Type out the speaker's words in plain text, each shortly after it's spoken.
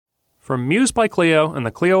From Muse by Clio and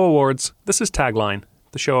the Clio Awards, this is Tagline,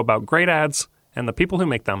 the show about great ads and the people who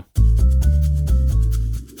make them.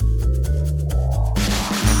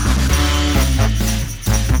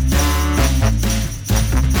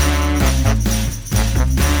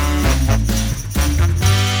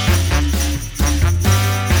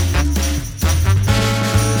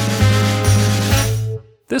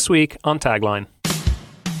 This week on Tagline.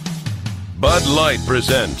 Bud Light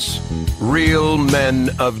presents Real Men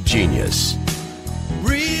of Genius.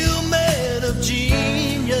 Real Men of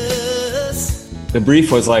Genius. The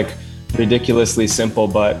brief was like ridiculously simple,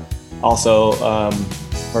 but also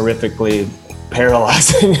horrifically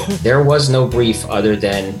paralyzing. There was no brief other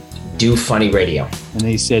than do funny radio. And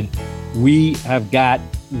they said, we have got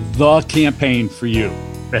the campaign for you.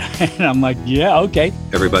 And I'm like, yeah, okay.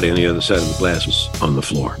 Everybody on the other side of the glass was on the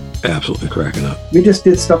floor, absolutely cracking up. We just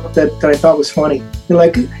did stuff that I thought was funny. They're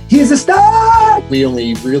like, he's a star! We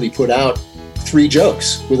only really put out 3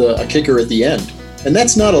 jokes with a kicker at the end. And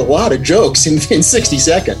that's not a lot of jokes in 60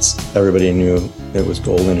 seconds. Everybody knew it was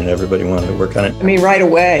golden and everybody wanted to work on it. I mean, right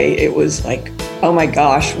away, it was like, oh my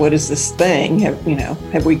gosh, what is this thing?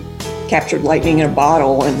 Have we captured lightning in a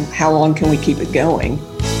bottle, and how long can we keep it going?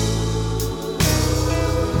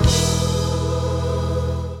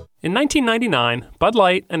 In 1999, Bud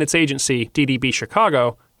Light and its agency, DDB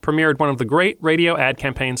Chicago, premiered one of the great radio ad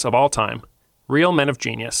campaigns of all time, Real Men of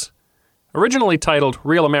Genius. Originally titled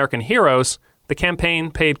Real American Heroes, the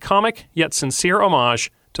campaign paid comic yet sincere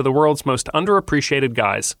homage to the world's most underappreciated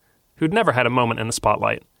guys, who'd never had a moment in the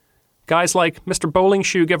spotlight. Guys like Mr. Bowling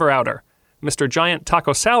Shoe Giver Outer, Mr. Giant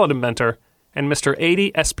Taco Salad Inventor, and Mr.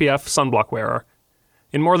 80 SPF Sunblock Wearer.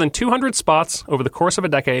 In more than 200 spots over the course of a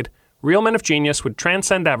decade, Real Men of Genius would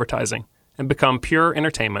transcend advertising and become pure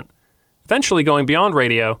entertainment, eventually going beyond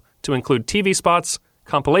radio to include TV spots,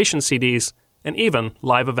 compilation CDs, and even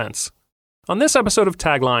live events. On this episode of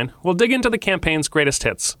Tagline, we'll dig into the campaign's greatest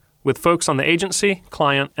hits, with folks on the agency,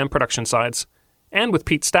 client, and production sides, and with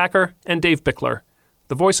Pete Stacker and Dave Bickler,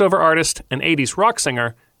 the voiceover artist and 80s rock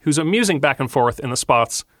singer whose amusing back and forth in the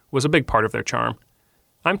spots was a big part of their charm.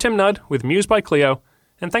 I'm Tim Nudd with Muse by Clio,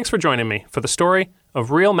 and thanks for joining me for the story of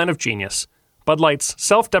Real Men of Genius, Bud Light's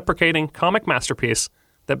self-deprecating comic masterpiece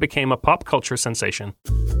that became a pop culture sensation.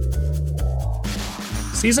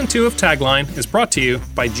 Season 2 of Tagline is brought to you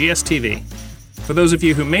by GSTV. For those of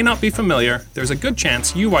you who may not be familiar, there's a good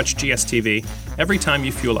chance you watch GSTV every time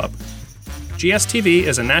you fuel up. GSTV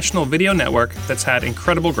is a national video network that's had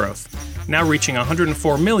incredible growth, now reaching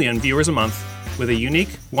 104 million viewers a month with a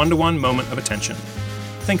unique one-to-one moment of attention.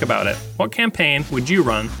 Think about it. What campaign would you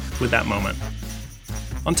run with that moment?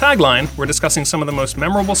 On Tagline, we're discussing some of the most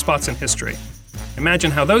memorable spots in history.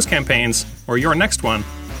 Imagine how those campaigns, or your next one,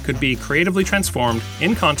 could be creatively transformed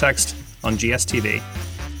in context on GSTV.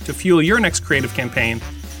 To fuel your next creative campaign,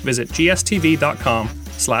 visit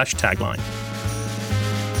gstv.com/tagline.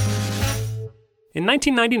 In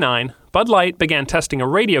 1999, Bud Light began testing a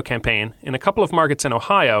radio campaign in a couple of markets in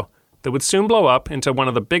Ohio that would soon blow up into one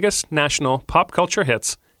of the biggest national pop culture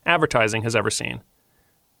hits advertising has ever seen.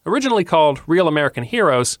 Originally called Real American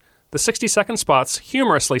Heroes, the 60-second spots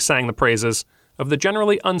humorously sang the praises of the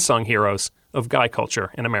generally unsung heroes of guy culture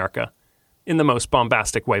in America, in the most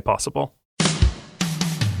bombastic way possible.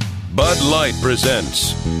 Bud Light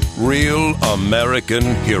presents Real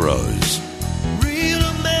American Heroes. Real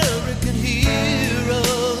American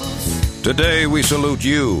heroes. Today we salute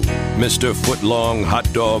you, Mr. Footlong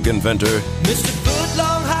Hot Dog Inventor. Mr.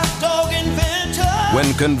 Footlong Hot Dog Inventor.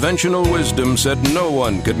 When conventional wisdom said no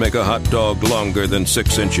one could make a hot dog longer than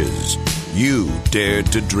 6 inches, you dared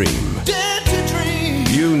to dream. Dared to dream.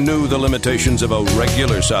 You knew the limitations of a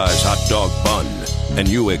regular-size hot dog bun, and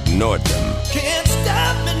you ignored them. Can't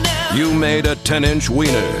stop me now. You made a 10-inch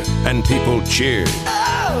wiener, and people cheered.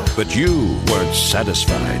 Oh. But you weren't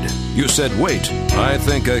satisfied. You said, wait, I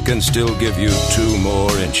think I can still give you 2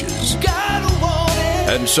 more inches. Gotta want it.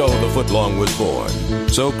 And so the footlong was born.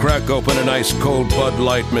 So crack open an ice-cold Bud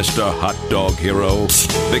Light, Mr. Hot Dog Hero,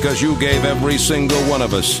 because you gave every single one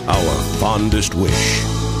of us our fondest wish,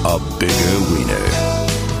 a bigger wiener.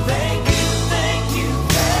 Thank you.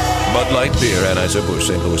 Bud Light Beer, Anheuser-Busch,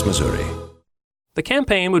 St. Louis, Missouri. The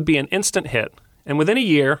campaign would be an instant hit, and within a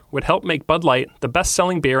year would help make Bud Light the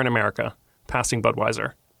best-selling beer in America, passing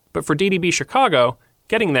Budweiser. But for DDB Chicago,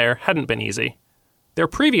 getting there hadn't been easy. Their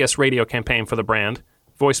previous radio campaign for the brand,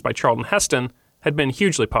 voiced by Charlton Heston, had been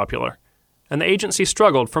hugely popular, and the agency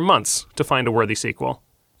struggled for months to find a worthy sequel.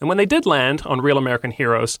 And when they did land on Real American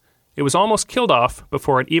Heroes, it was almost killed off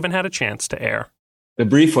before it even had a chance to air. The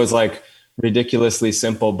brief was like ridiculously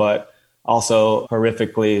simple, but also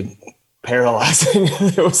horrifically paralyzing.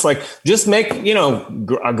 It was like, just make,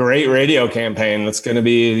 a great radio campaign that's going to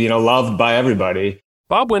be, loved by everybody.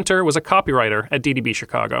 Bob Winter was a copywriter at DDB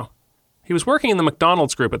Chicago. He was working in the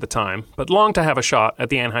McDonald's group at the time, but longed to have a shot at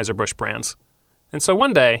the Anheuser-Busch brands. And so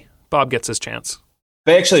one day, Bob gets his chance.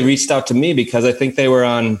 They actually reached out to me because I think they were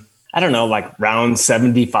on, round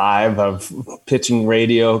 75 of pitching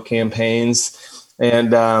radio campaigns,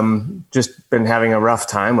 and just been having a rough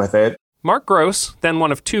time with it. Mark Gross, then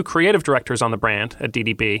one of 2 creative directors on the brand at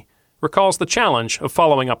DDB, recalls the challenge of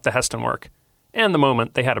following up the Heston work, and the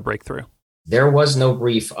moment they had a breakthrough. There was no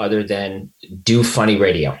brief other than do funny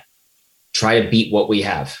radio. Try to beat what we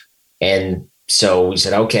have. And so we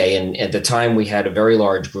said, okay. And at the time we had a very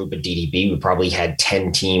large group at DDB. We probably had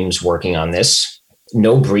 10 teams working on this.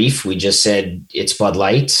 No brief. We just said, it's Bud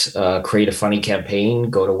Light, create a funny campaign,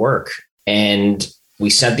 go to work. And we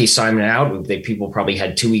sent the assignment out. People probably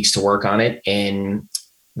had 2 weeks to work on it. And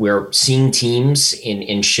we're seeing teams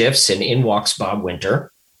in shifts, and in walks Bob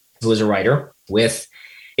Winter, who was a writer, with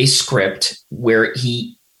a script where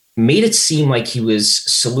he made it seem like he was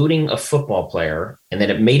saluting a football player, and then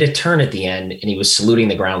it made a turn at the end and he was saluting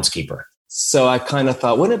the groundskeeper. So I kind of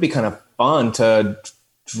thought, wouldn't it be kind of fun to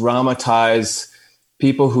dramatize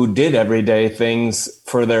people who did everyday things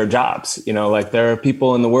for their jobs? There are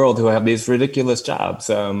people in the world who have these ridiculous jobs.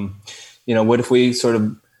 What if we sort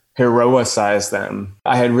of heroicize them?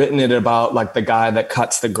 I had written it about the guy that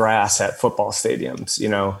cuts the grass at football stadiums,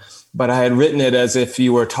 but I had written it as if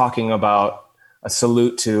you were talking about a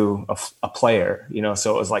salute to a player,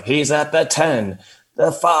 so it was like, he's at the 10,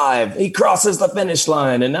 the 5, he crosses the finish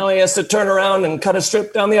line, and now he has to turn around and cut a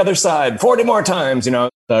strip down the other side 40 more times, So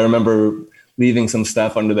I remember leaving some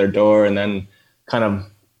stuff under their door and then kind of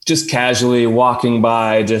just casually walking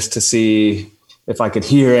by just to see if I could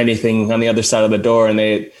hear anything on the other side of the door. And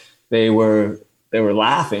they were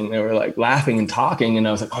laughing. They were laughing and talking. And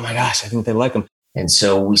I was like, oh my gosh, I think they like him. And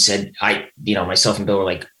so we said, myself and Bill were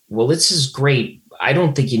like, well, this is great. I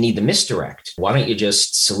don't think you need the misdirect. Why don't you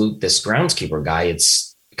just salute this groundskeeper guy?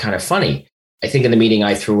 It's kind of funny. I think in the meeting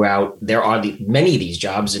I threw out, there are many of these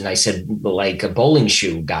jobs. And I said, like a bowling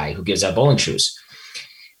shoe guy who gives out bowling shoes.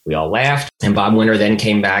 We all laughed. And Bob Winter then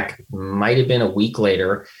came back, might have been a week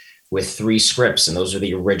later, with 3 scripts. And those are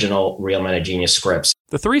the original Real Men of Genius scripts.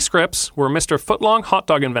 The 3 scripts were Mr. Footlong Hot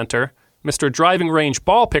Dog Inventor, Mr. Driving Range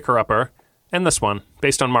Ball Picker-Upper, and this one,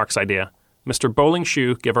 based on Mark's idea, Mr. Bowling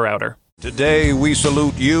Shoe Giver-Outer. Today we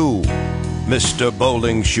salute you, Mr.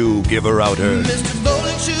 Bowling Shoe Giver-Outer. Mr.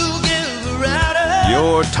 Bowling Shoe Giver-Outer.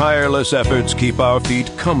 Your tireless efforts keep our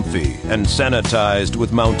feet comfy and sanitized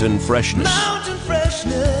with mountain freshness. Mountain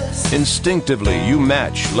freshness. Instinctively, you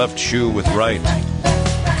match left shoe with right,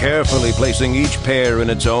 carefully placing each pair in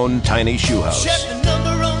its own tiny shoe house. Check the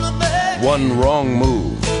number on the back. One wrong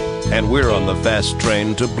move, and we're on the fast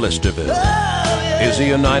train to Blisterville. Oh, yeah. Is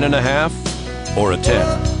he a 9.5 or a 10?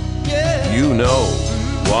 Yeah. You know.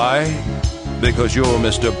 Why? Because you're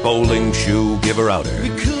Mr. Bowling Shoe Giver-Outer. We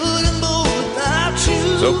couldn't bowl without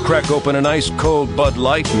you. So crack open an ice cold Bud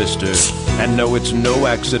Light, mister, and know it's no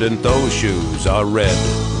accident those shoes are red,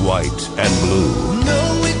 white, and blue.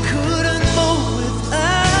 No, we couldn't bowl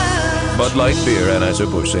without Bud Light Beer,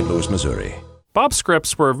 Anheuser-Busch, St. Louis, Missouri. Bob's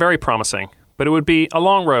scripts were very promising, but it would be a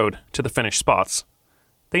long road to the finished spots.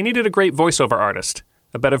 They needed a great voiceover artist,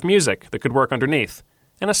 a bed of music that could work underneath,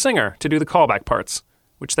 and a singer to do the callback parts,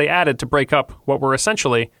 which they added to break up what were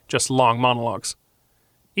essentially just long monologues.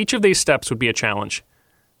 Each of these steps would be a challenge.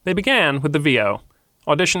 They began with the VO,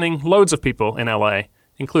 auditioning loads of people in LA,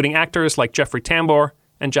 including actors like Jeffrey Tambor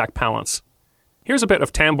and Jack Palance. Here's a bit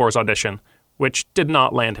of Tambor's audition, which did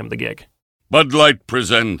not land him the gig. Bud Light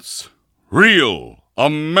presents Real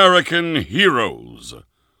American Heroes.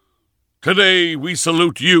 Today we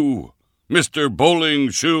salute you, Mr. Bowling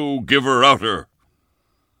Shoe Giver-Outer.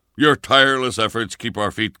 Your tireless efforts keep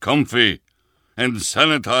our feet comfy and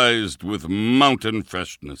sanitized with mountain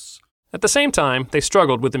freshness. At the same time, they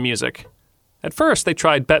struggled with the music. At first, they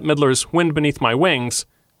tried Bette Midler's Wind Beneath My Wings,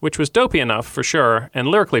 which was dopey enough, for sure, and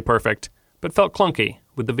lyrically perfect, but felt clunky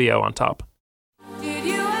with the VO on top. Did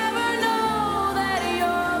you ever know that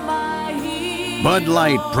you're my hero? Bud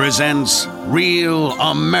Light presents Real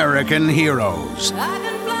American Heroes. I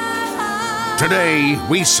can fly high. Today,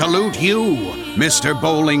 we salute you, Mr.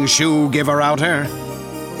 Bowling Shoe Giver-Outer.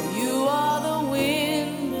 You are the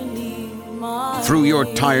wind beneath my Through your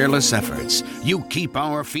tireless efforts, you keep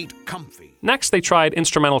our feet comfy. Next, they tried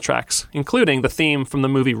instrumental tracks, including the theme from the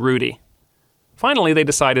movie Rudy. Finally, they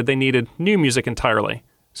decided they needed new music entirely,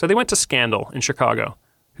 so they went to Scandal in Chicago,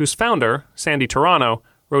 whose founder, Sandy Turano,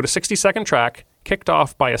 wrote a 60-second track kicked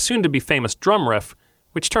off by a soon-to-be-famous drum riff,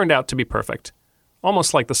 which turned out to be perfect,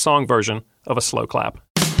 almost like the song version of a slow clap.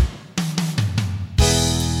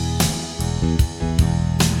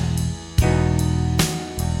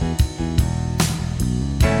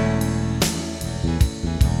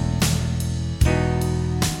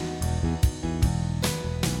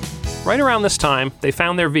 Right around this time, they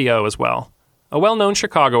found their VO as well, a well-known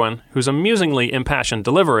Chicagoan whose amusingly impassioned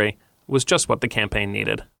delivery was just what the campaign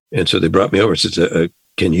needed. And so they brought me over and said,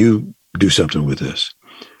 can you do something with this?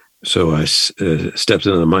 So I stepped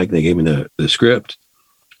into the mic, and they gave me the script,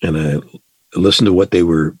 and I listened to what they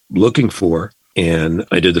were looking for, and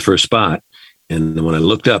I did the first spot. And when I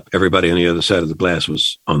looked up, everybody on the other side of the glass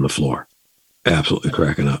was on the floor, absolutely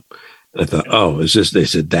cracking up. And I thought, oh, is this? They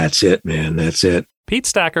said, that's it, man, that's it. Pete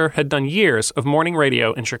Stacker had done years of morning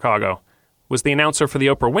radio in Chicago, was the announcer for The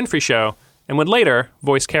Oprah Winfrey Show, and would later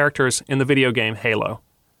voice characters in the video game Halo.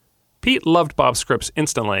 Pete loved Bob's scripts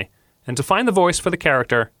instantly, and to find the voice for the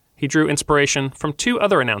character, he drew inspiration from two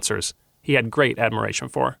other announcers he had great admiration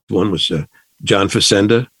for. One was John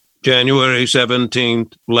Facenda, January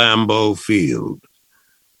 17th, Lambeau Field.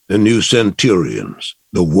 The new Centurions,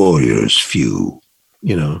 the Warriors few,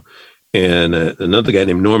 you know. And another guy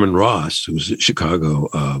named Norman Ross, who was a Chicago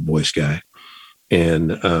voice guy.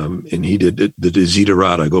 And he did the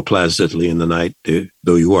Desiderata, go placidly in the night,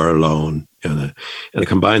 though you are alone. And I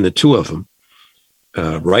combined the two of them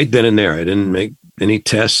right then and there. I didn't make any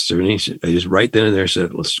tests or anything. I just right then and there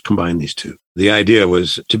said, let's combine these two. The idea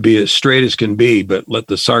was to be as straight as can be, but let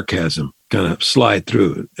the sarcasm kind of slide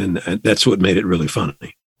through. And that's what made it really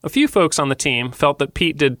funny. A few folks on the team felt that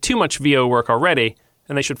Pete did too much VO work already,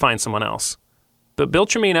 and they should find someone else. But Bill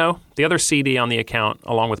Cimino, the other CD on the account,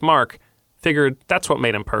 along with Mark, figured that's what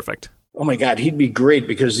made him perfect. Oh my God, he'd be great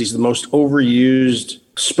because he's the most overused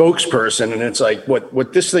spokesperson. And it's like,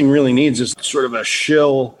 what this thing really needs is sort of a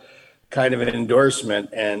shill kind of an endorsement.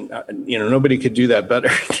 And, nobody could do that better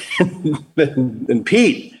than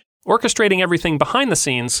Pete. Orchestrating everything behind the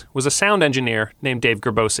scenes was a sound engineer named Dave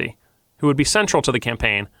Gerbosi, who would be central to the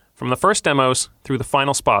campaign from the first demos through the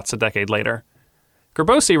final spots a decade later.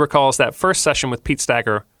 Gerbosi recalls that first session with Pete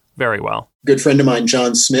Stacker very well. Good friend of mine,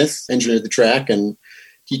 John Smith, engineered the track, and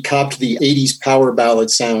he copped the 80s power ballad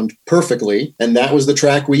sound perfectly, and that was the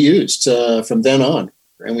track we used from then on.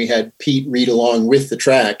 And we had Pete read along with the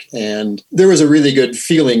track, and there was a really good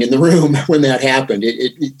feeling in the room when that happened.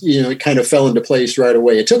 It kind of fell into place right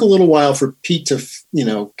away. It took a little while for Pete to,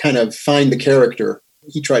 kind of find the character.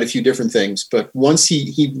 He tried a few different things, but once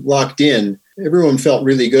he locked in, everyone felt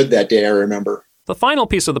really good that day, I remember. The final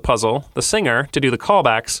piece of the puzzle, the singer, to do the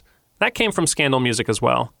callbacks, that came from Scandal Music as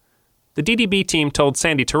well. The DDB team told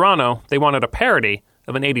Sandy Tirano they wanted a parody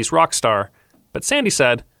of an 80s rock star, but Sandy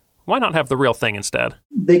said, why not have the real thing instead?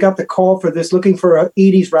 They got the call for this, looking for an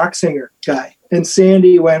 80s rock singer guy. And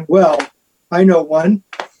Sandy went, well, I know one.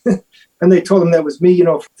 And they told him that was me,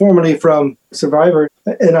 formerly from Survivor,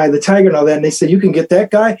 and I, the Tiger and all that. And they said, you can get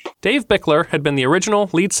that guy? Dave Bickler had been the original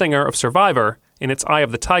lead singer of Survivor in its Eye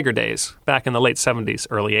of the Tiger days, back in the late 70s,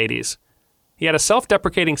 early 80s. He had a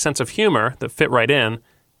self-deprecating sense of humor that fit right in,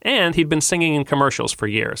 and he'd been singing in commercials for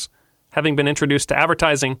years, having been introduced to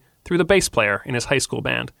advertising through the bass player in his high school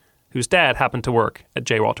band, whose dad happened to work at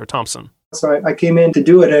J. Walter Thompson. So I came in to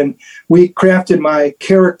do it, and we crafted my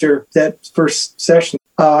character that first session.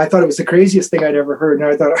 I thought it was the craziest thing I'd ever heard, and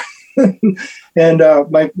I thought, and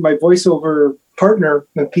my voiceover partner,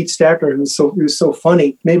 Pete Stacker, who was so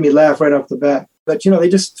funny, made me laugh right off the bat. But, they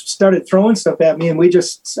just started throwing stuff at me, and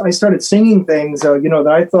I started singing things, that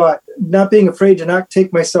I thought, not being afraid to not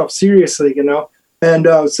take myself seriously, And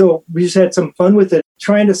so we just had some fun with it,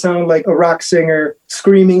 trying to sound like a rock singer,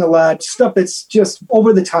 screaming a lot, stuff that's just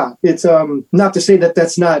over the top. It's not to say that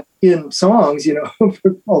that's not in songs,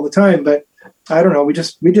 all the time, but I don't know. We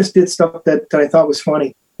just did stuff that I thought was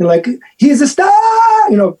funny. And like, he's a star,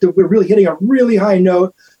 we're really hitting a really high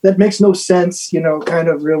note that makes no sense, kind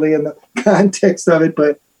of really in the context of it,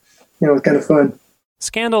 but, it's kind of fun.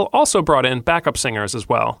 Scandal also brought in backup singers as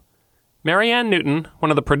well. Marianne Newton, one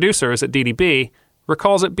of the producers at DDB,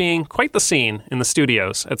 recalls it being quite the scene in the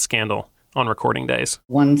studios at Scandal on recording days.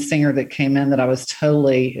 One singer that came in that I was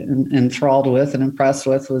totally enthralled with and impressed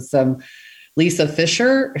with was Lisa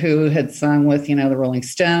Fisher, who had sung with, the Rolling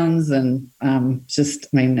Stones, and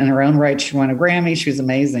in her own right, she won a Grammy. She was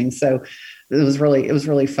amazing. So it was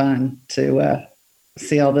really fun to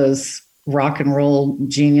see all those rock and roll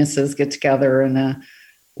geniuses get together and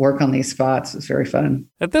work on these spots. It was very fun.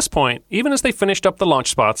 At this point, even as they finished up the launch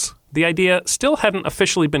spots, the idea still hadn't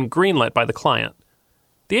officially been greenlit by the client.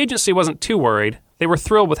 The agency wasn't too worried. They were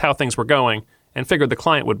thrilled with how things were going and figured the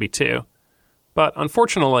client would be too. But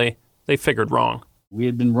unfortunately, they figured wrong. We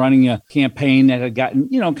had been running a campaign that had gotten,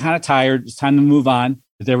 kind of tired. It's time to move on.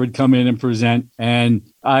 They would come in and present, and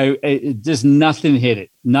it just nothing hit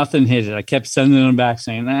it. Nothing hit it. I kept sending them back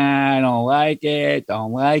saying, I don't like it.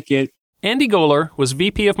 Andy Gohler was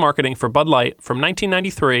VP of Marketing for Bud Light from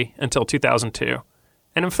 1993 until 2002.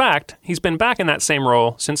 And in fact, he's been back in that same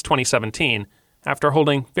role since 2017, after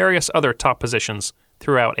holding various other top positions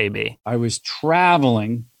throughout AB. I was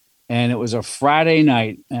traveling, and it was a Friday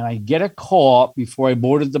night, and I get a call before I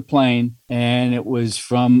boarded the plane, and it was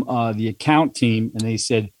from the account team, and they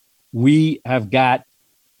said, we have got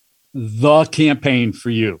the campaign for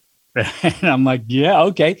you. And I'm like, yeah,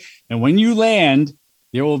 okay. And when you land,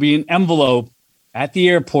 there will be an envelope at the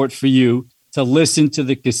airport for you to listen to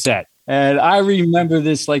the cassette. And I remember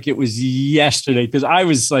this like it was yesterday because I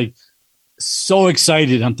was like so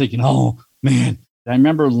excited. I'm thinking, oh, man. I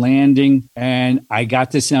remember landing and I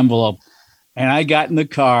got this envelope and I got in the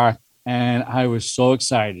car and I was so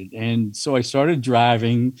excited. And so I started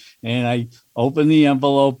driving and I opened the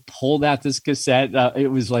envelope, pulled out this cassette.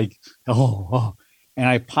 It was like, oh. And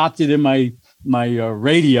I popped it in my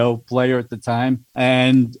radio player at the time,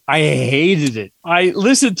 and I hated it. I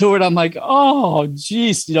listened to it. I'm like, oh,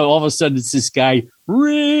 geez. All of a sudden it's this guy,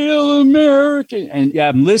 Real American. And yeah,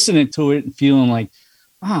 I'm listening to it and feeling like,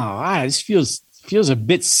 oh, this feels a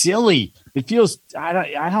bit silly. It feels,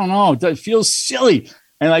 I don't know. It feels silly.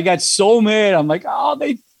 And I got so mad. I'm like, oh,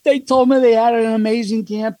 they told me they had an amazing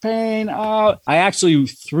campaign. I actually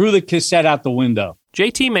threw the cassette out the window.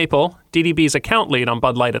 JT Maple, DDB's account lead on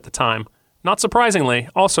Bud Light at the time, not surprisingly,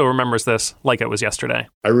 also remembers this like it was yesterday.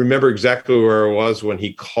 I remember exactly where I was when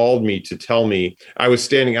he called me to tell me. I was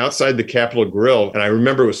standing outside the Capitol Grill, and I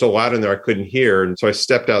remember it was so loud in there I couldn't hear. And so I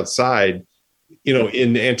stepped outside,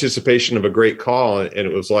 in anticipation of a great call. And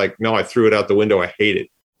it was like, no, I threw it out the window. I hate it.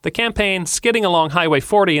 The campaign skidding along Highway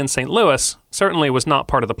 40 in St. Louis certainly was not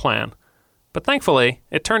part of the plan. But thankfully,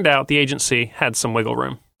 it turned out the agency had some wiggle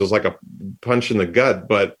room. It was like a punch in the gut,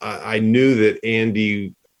 but I knew that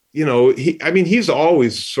Andy, he's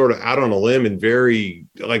always sort of out on a limb and very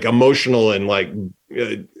like emotional and like,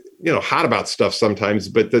 hot about stuff sometimes,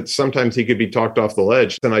 but that sometimes he could be talked off the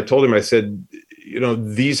ledge. And I told him, I said,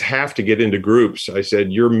 these have to get into groups. I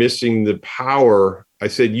said, you're missing the power. I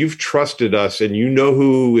said, you've trusted us and you know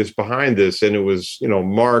who is behind this. And it was,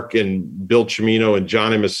 Mark and Bill Cimino and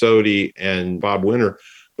John Emisodi and Bob Winter.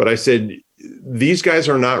 But I said, these guys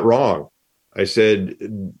are not wrong. I said,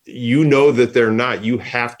 that they're not. You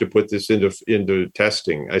have to put this into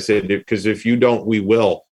testing. I said, because if you don't, we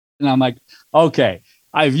will. And I'm like, okay,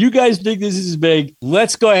 if you guys think this is big,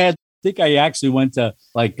 let's go ahead. I think I actually went to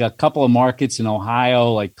like a couple of markets in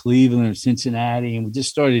Ohio, like Cleveland or Cincinnati, and we just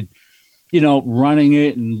started, running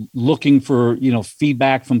it and looking for,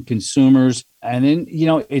 feedback from consumers. And then,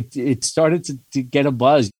 it started to get a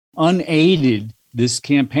buzz. Unaided, this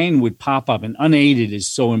campaign would pop up, and unaided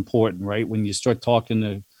is so important, right? When you start talking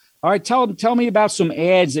to, all right, tell me about some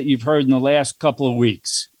ads that you've heard in the last couple of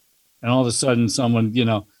weeks. And all of a sudden someone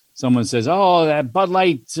says, oh, that Bud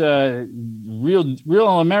Light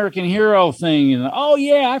real American hero thing. And, oh,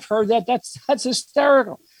 yeah, I've heard that. That's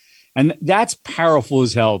hysterical. And that's powerful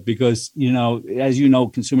as hell because, as you know,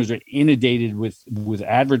 consumers are inundated with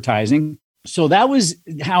advertising. So that was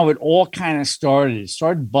how it all kind of started. It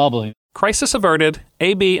started bubbling. Crisis averted,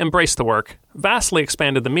 AB embraced the work, vastly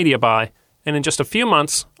expanded the media buy, and in just a few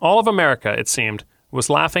months, all of America, it seemed, was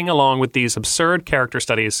laughing along with these absurd character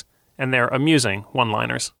studies and their amusing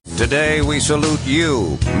one-liners. Today we salute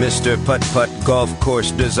you, Mr. Putt-Putt Golf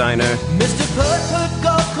Course Designer. Mr. Putt-Putt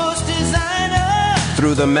Golf Course Designer.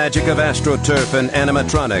 Through the magic of AstroTurf and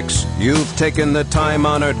animatronics, you've taken the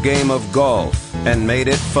time-honored game of golf and made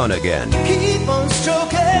it fun again. Keep on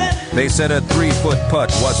stroking. They said a 3-foot putt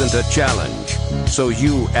wasn't a challenge, so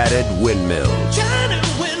you added windmills. Giant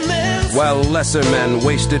windmills. While lesser men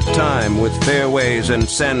wasted time with fairways and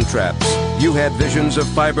sand traps, you had visions of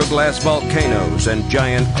fiberglass volcanoes and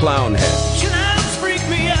giant clown heads. Clowns freak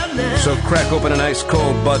me out now. So crack open an ice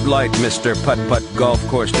cold Bud Light, Mr. Putt-Putt Golf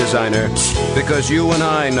Course Designer, because you and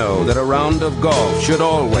I know that a round of golf should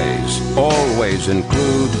always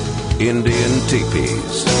include Indian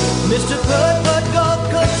teepees. Mr. Putt-Putt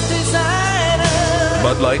Golf Course Designer.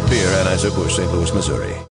 Bud Light Beer, Anheuser-Busch, St. Louis,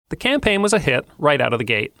 Missouri. The campaign was a hit right out of the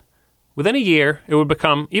gate. Within a year, it would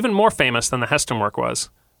become even more famous than the Heston work was,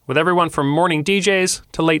 with everyone from morning DJs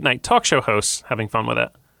to late-night talk show hosts having fun with it.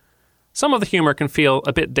 Some of the humor can feel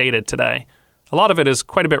a bit dated today. A lot of it is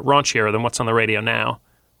quite a bit raunchier than what's on the radio now,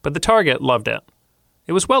 but the target loved it.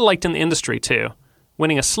 It was well-liked in the industry, too,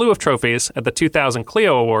 winning a slew of trophies at the 2000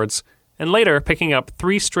 Clio Awards, and later picking up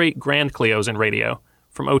 3 straight Grand Clios in radio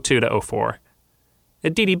from 02 to 04.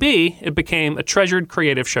 At DDB, it became a treasured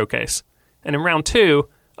creative showcase. And in round 2,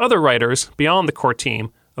 other writers beyond the core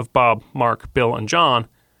team of Bob, Mark, Bill, and John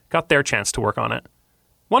got their chance to work on it.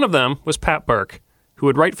 One of them was Pat Burke, who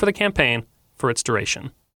would write for the campaign for its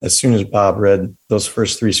duration. As soon as Bob read those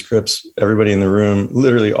first 3 scripts, everybody in the room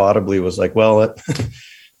literally audibly was like, well,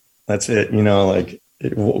 that's it.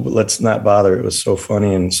 Let's not bother. It was so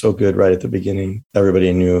funny and so good right at the beginning.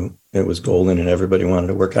 Everybody knew it was golden and everybody wanted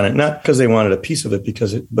to work on it. Not because they wanted a piece of it,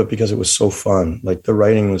 but because it was so fun. Like the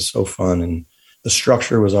writing was so fun and the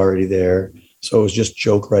structure was already there. So it was just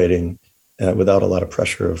joke writing without a lot of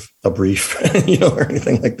pressure of a brief, or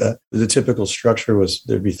anything like that. The typical structure was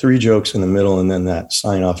there'd be 3 jokes in the middle and then that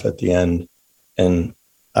sign off at the end. And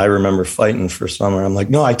I remember fighting for summer. I'm like,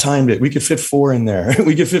 no, I timed it. We could fit 4 in there.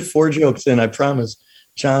 We could fit 4 jokes in. I promise.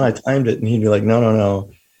 John, I timed it. And he'd be like, no.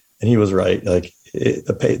 And he was right. Like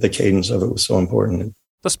the cadence of it was so important.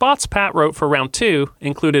 The spots Pat wrote for round 2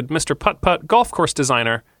 included Mr. Putt-Putt golf course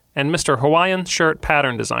designer and Mr. Hawaiian shirt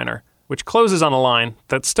pattern designer, which closes on a line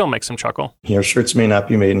that still makes him chuckle. Shirts may not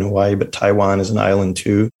be made in Hawaii, but Taiwan is an island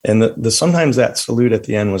too. And the sometimes that salute at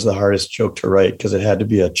the end was the hardest joke to write because it had to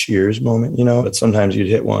be a cheers moment, But sometimes you'd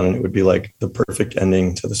hit one and it would be like the perfect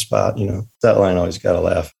ending to the spot, That line always got a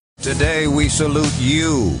laugh. Today we salute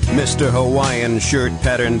you, Mr. Hawaiian shirt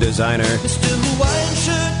pattern designer. Mr. Hawaiian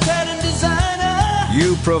shirt pattern designer.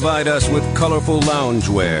 You provide us with colorful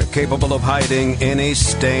loungewear capable of hiding any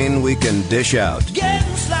stain we can dish out.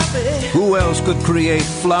 Getting sloppy. Who else could create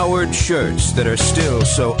flowered shirts that are still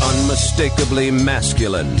so unmistakably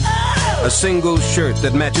masculine? A single shirt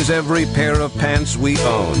that matches every pair of pants we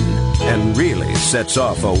own and really sets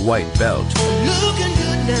off a white belt. Looking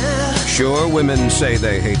good now. Sure, women say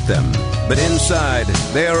they hate them, but inside,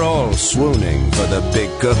 they're all swooning for the big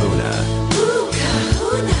kahuna. Ooh,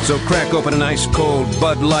 kahuna. So crack open an ice cold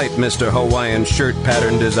Bud Light, Mr. Hawaiian shirt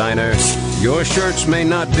pattern designer. Your shirts may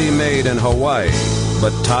not be made in Hawaii,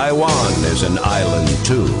 but Taiwan is an island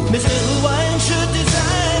too. Mr. Hawaiian shirt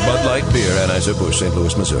designer. Bud Light Beer, Anheuser-Busch, St.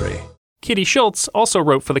 Louis, Missouri. Kitty Schultz also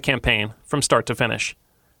wrote for the campaign from start to finish.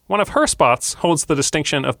 One of her spots holds the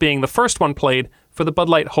distinction of being the first one played for the Bud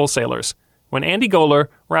Light wholesalers, when Andy Goler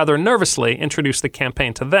rather nervously introduced the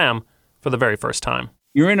campaign to them for the very first time.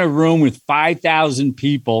 You're in a room with 5,000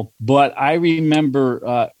 people, but I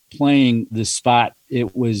remember playing this spot.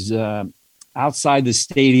 It was outside the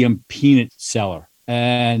stadium peanut cellar,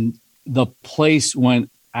 and the place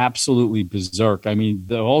went absolutely berserk. I mean,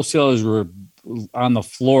 the wholesalers were on the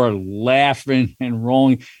floor laughing and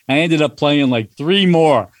rolling. I ended up playing like 3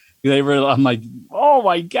 more. I'm like, oh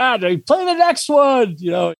my God, I play the next one,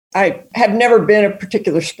 I have never been a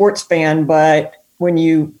particular sports fan, but when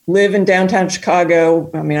you live in downtown Chicago,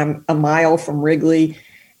 I'm a mile from Wrigley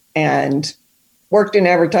and worked in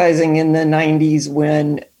advertising in the 90s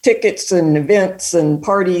when tickets and events and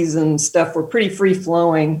parties and stuff were pretty free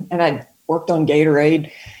flowing. And I worked on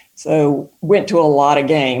Gatorade, so went to a lot of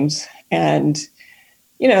games. And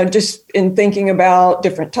just in thinking about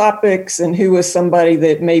different topics and who was somebody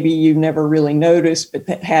that maybe you never really noticed, but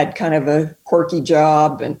that had kind of a quirky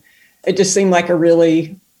job. And it just seemed like a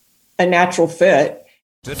natural fit.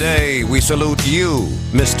 Today, we salute you,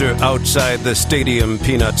 Mr. Outside the Stadium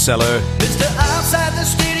Peanut Seller. Mr. Outside the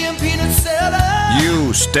Stadium Peanut Seller.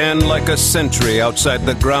 You stand like a sentry outside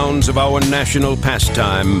the grounds of our national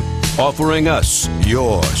pastime, offering us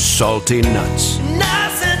your salty nuts.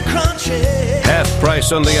 Nice and crunchy. Half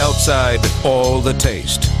price on the outside, all the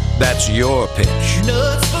taste. That's your pitch.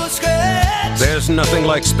 Nuts for scratch. There's nothing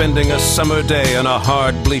like spending a summer day on a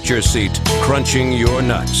hard bleacher seat, crunching your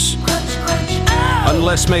nuts. Crunch, crunch, ow.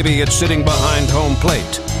 Unless maybe it's sitting behind home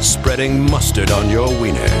plate, spreading mustard on your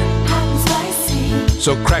wiener. Hot and spicy.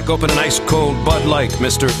 So crack open an ice cold Bud Light,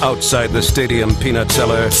 Mr. Outside the Stadium Peanut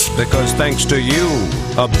Seller, because thanks to you,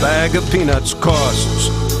 a bag of peanuts costs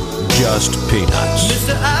just peanuts.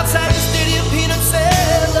 Mr. Outside the Stadium Peanut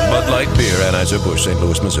Seller. Bud Light Beer, Anheuser-Busch, St.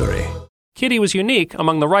 Louis, Missouri. Kitty was unique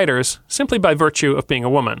among the writers simply by virtue of being a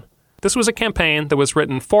woman. This was a campaign that was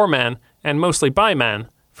written for men and mostly by men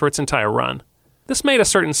for its entire run. This made a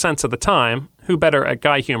certain sense at the time, who better at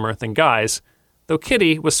guy humor than guys, though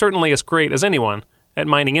Kitty was certainly as great as anyone at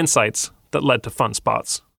mining insights that led to fun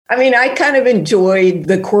spots. I kind of enjoyed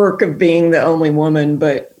the quirk of being the only woman,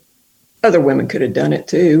 but other women could have done it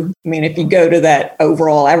too. If you go to that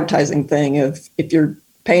overall advertising thing of if you're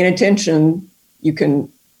paying attention, you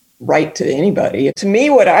can write to anybody. To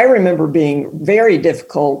me, what I remember being very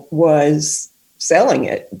difficult was selling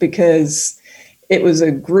it because it was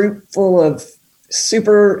a group full of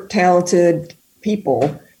super talented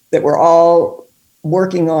people that were all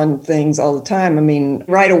working on things all the time.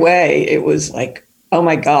 Right away, it was like, oh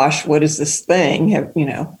my gosh, what is this thing?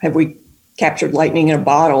 Have we captured lightning in a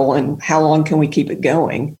bottle, and how long can we keep it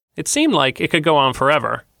going? It seemed like it could go on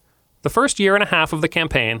forever. The first year and a half of the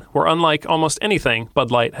campaign were unlike almost anything Bud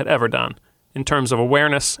Light had ever done in terms of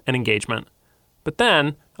awareness and engagement. But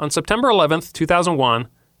then, on September 11th, 2001,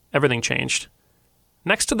 everything changed.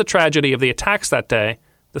 Next to the tragedy of the attacks that day,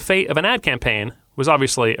 the fate of an ad campaign was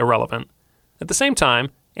obviously irrelevant. At the same time,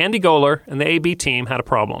 Andy Goler and the AB team had a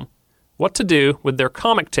problem. What to do with their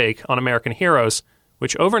comic take on American heroes,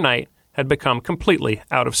 which overnight had become completely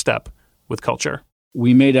out of step with culture.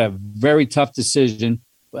 We made a very tough decision.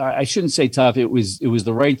 I shouldn't say tough. It was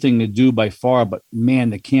the right thing to do by far. But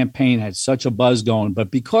man, the campaign had such a buzz going.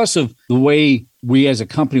 But because of the way we as a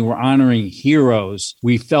company were honoring heroes,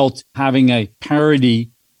 we felt having a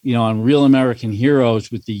parody, on real American heroes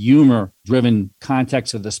with the humor-driven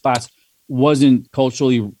context of the spots wasn't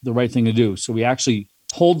culturally the right thing to do. So we actually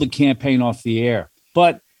pulled the campaign off the air.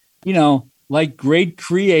 But, like great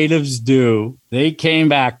creatives do, they came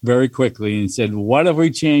back very quickly and said, what if we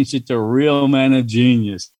changed it to Real Men of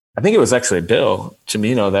Genius? I think it was actually Bill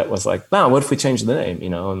Cimino that was like, no, what if we change the name,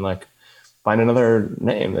 and like find another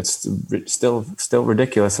name that's still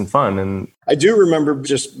ridiculous and fun. And I do remember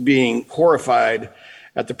just being horrified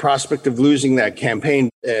at the prospect of losing that campaign.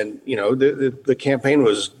 And, the campaign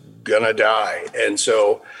was gonna die. And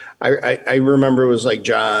so I remember it was like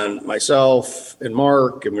John, myself, and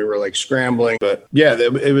Mark, and we were like scrambling. But yeah,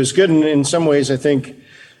 it was good. And in some ways, I think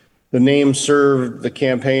the name served the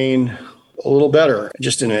campaign a little better,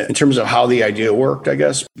 just in terms of how the idea worked, I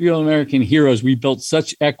guess. Real American heroes, we built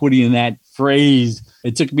such equity in that phrase.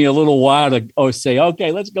 It took me a little while to say,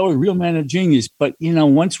 okay, let's go with Real Men of Genius. But,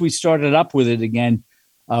 once we started up with it again,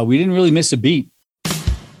 we didn't really miss a beat.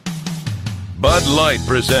 Bud Light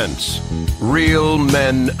presents Real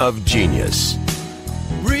Men of Genius.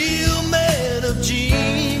 Real Men of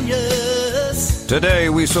Genius. Today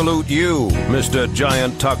we salute you, Mr.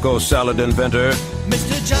 Giant Taco Salad Inventor.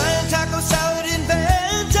 Mr. Giant Taco Salad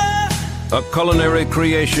Inventor. A culinary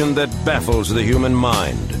creation that baffles the human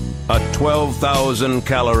mind. A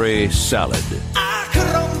 12,000-calorie salad. Ah,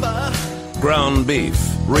 caramba. Ground beef,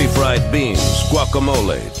 refried beans,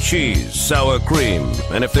 guacamole, cheese, sour cream,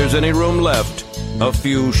 and if there's any room left, a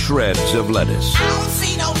few shreds of lettuce. I don't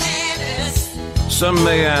see no lettuce. Some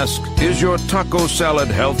may ask, is your taco salad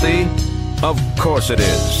healthy? Of course it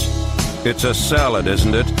is. It's a salad,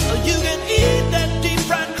 isn't it? You can eat that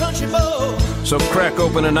deep-fried crunchy bowl. So crack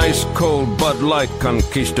open an ice cold Bud Light,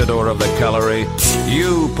 conquistador of the calorie.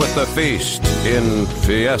 You put the feast in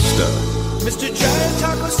fiesta. Mr. Giant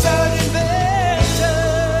Taco Salad Inventor.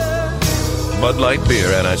 Bud Light Beer,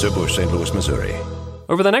 Anheuser-Busch, St. Louis, Missouri.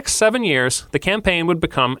 Over the next 7 years, the campaign would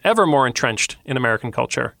become ever more entrenched in American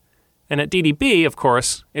culture. And at DDB, of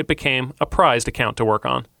course, it became a prized account to work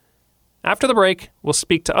on. After the break, we'll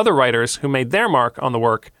speak to other writers who made their mark on the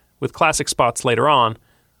work with classic spots later on.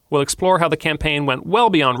 We'll explore how the campaign went well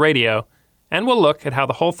beyond radio, and we'll look at how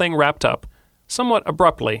the whole thing wrapped up, somewhat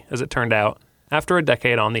abruptly, as it turned out, after a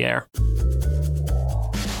decade on the air.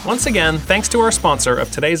 Once again, thanks to our sponsor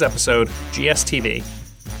of today's episode, GSTV.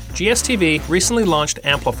 GSTV recently launched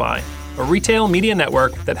Amplify, a retail media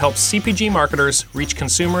network that helps CPG marketers reach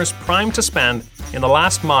consumers primed to spend in the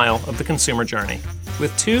last mile of the consumer journey.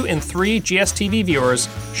 With 2 in 3 GSTV viewers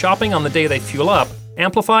shopping on the day they fuel up,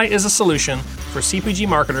 Amplify is a solution for CPG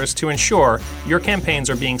marketers to ensure your campaigns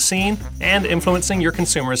are being seen and influencing your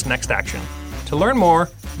consumers' next action. To learn more,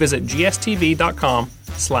 visit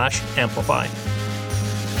gstv.com/amplify.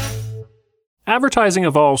 Advertising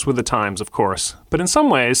evolves with the times, of course, but in some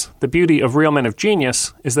ways, the beauty of Real Men of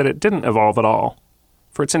Genius is that it didn't evolve at all.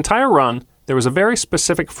 For its entire run, there was a very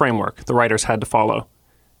specific framework the writers had to follow.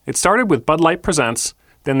 It started with Bud Light Presents,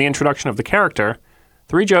 then the introduction of the character,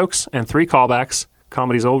 3 jokes and 3 callbacks,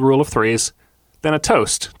 comedy's old rule of 3s, then a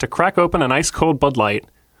toast to crack open an ice-cold Bud Light,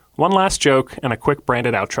 1 last joke, and a quick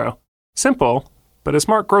branded outro. Simple, but as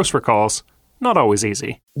Mark Gross recalls, not always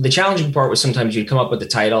easy. The challenging part was sometimes you'd come up with the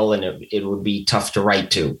title and it would be tough to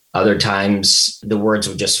write to. Other times the words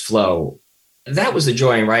would just flow. That was the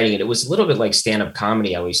joy in writing it. It was a little bit like stand-up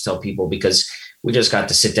comedy, I always tell people, because we just got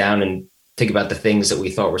to sit down and think about the things that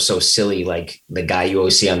we thought were so silly, like the guy you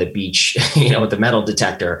always see on the beach, with the metal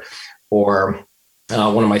detector. Or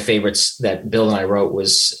one of my favorites that Bill and I wrote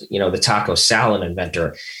was, the taco salad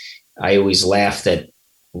inventor. I always laugh that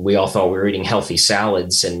we all thought we were eating healthy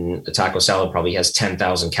salads, and the taco salad probably has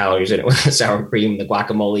 10,000 calories in it with the sour cream, the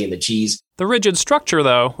guacamole, and the cheese. The rigid structure,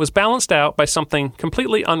 though, was balanced out by something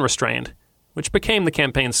completely unrestrained, which became the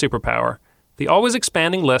campaign's superpower, the always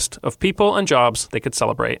expanding list of people and jobs they could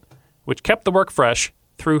celebrate, which kept the work fresh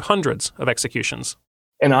through hundreds of executions.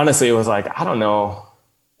 And honestly, it was like, I don't know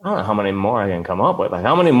how many more I can come up with. Like,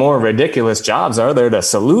 how many more ridiculous jobs are there to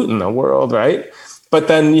salute in the world, right? But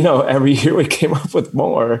then, every year we came up with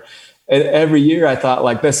more. And every year I thought,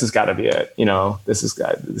 like, this has got to be it. This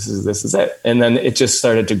is it. And then it just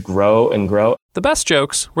started to grow and grow. The best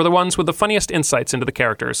jokes were the ones with the funniest insights into the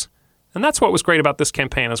characters. And that's what was great about this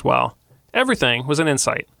campaign as well. Everything was an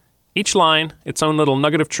insight. Each line, its own little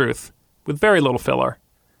nugget of truth, with very little filler.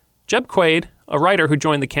 Jeb Quaid, a writer who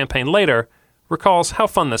joined the campaign later, recalls how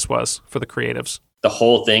fun this was for the creatives. The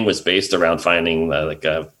whole thing was based around finding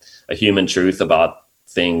a human truth about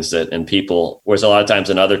things and people, whereas a lot of times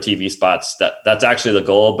in other TV spots, that's actually the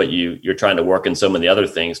goal, but you're trying to work in so many other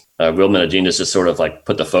things. Real Men of Genius just sort of like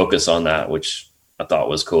put the focus on that, which I thought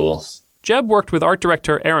was cool. Jeb worked with art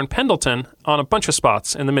director Aaron Pendleton on a bunch of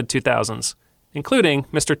spots in the mid-2000s, including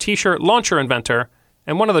Mr. T-shirt launcher inventor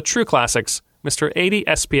and one of the true classics, Mr. 80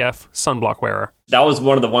 SPF sunblock wearer. That was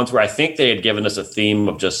one of the ones where I think they had given us a theme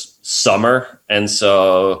of just summer, and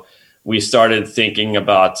so we started thinking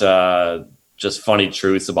about just funny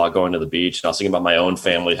truths about going to the beach. And I was thinking about my own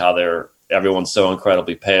family, how everyone's so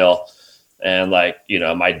incredibly pale. And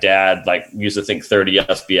my dad used to think 30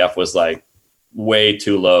 SPF was way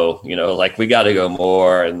too low, we got to go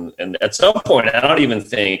more. And at some point, I don't even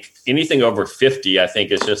think anything over 50, I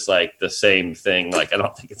think is just the same thing. I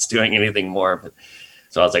don't think it's doing anything more. But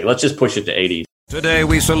so I was like, let's just push it to 80. Today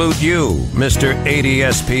we salute you, Mr. 80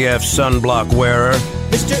 SPF sunblock wearer.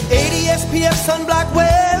 Mr. 80 SPF sunblock wearer.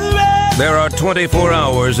 There are 24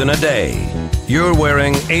 hours in a day. You're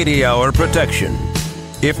wearing 80-hour protection.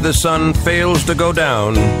 If the sun fails to go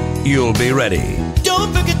down, you'll be ready.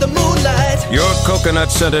 Don't forget the moonlight. Your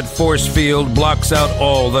coconut-scented force field blocks out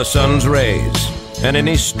all the sun's rays and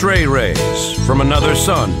any stray rays from another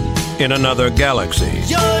sun in another galaxy.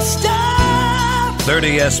 Your star.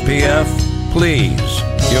 30 SPF, please.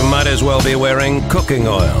 You might as well be wearing cooking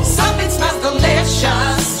oil. Something smells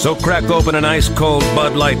delicious. So crack open an ice-cold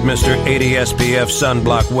Bud Light, Mr. 80 SPF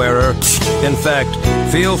sunblock wearer. In fact,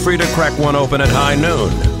 feel free to crack one open at high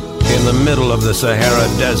noon in the middle of the Sahara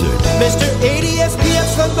Desert. Mr. 80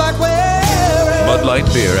 SPF sunblock wearer. Bud Light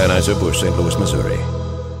Beer, Anheuser-Busch, St. Louis, Missouri.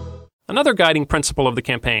 Another guiding principle of the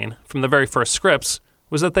campaign, from the very first scripts,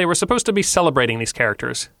 was that they were supposed to be celebrating these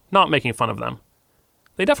characters, not making fun of them.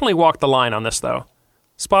 They definitely walked the line on this, though.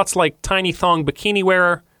 Spots like Tiny Thong Bikini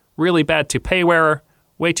Wearer, Really Bad Toupee Wearer,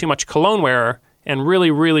 Way Too Much Cologne Wearer, and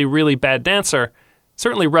Really, Really, Really Bad Dancer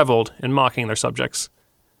certainly reveled in mocking their subjects.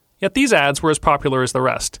 Yet these ads were as popular as the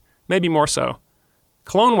rest, maybe more so.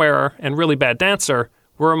 Cologne Wearer and Really Bad Dancer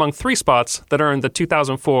were among 3 spots that earned the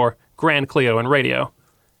 2004 Grand Clio in radio.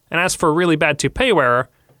 And as for Really Bad Toupee Wearer,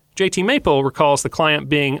 JT Maple recalls the client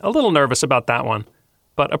being a little nervous about that one,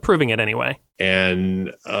 but approving it anyway.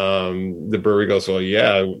 And the brewery goes, well,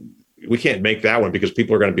 yeah, we can't make that one because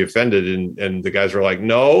people are going to be offended. And the guys are like,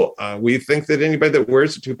 no, we think that anybody that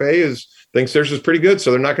wears a toupee thinks theirs is pretty good,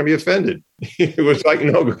 so they're not going to be offended. It was like,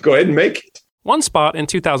 no, go ahead and make it. One spot in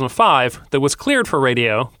 2005 that was cleared for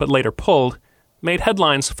radio but later pulled made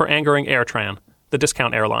headlines for angering AirTran, the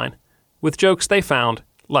discount airline, with jokes they found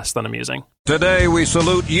less than amusing. Today we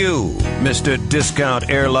salute you, Mr. Discount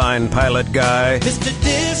Airline Pilot Guy. Mr.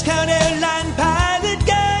 Discount Airline Pilot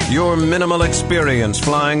Guy. Your minimal experience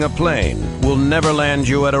flying a plane will never land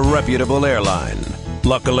you at a reputable airline.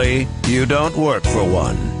 Luckily, you don't work for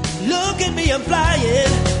one. Look at me, I'm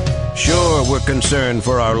flying. Sure, we're concerned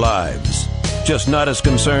for our lives. Just not as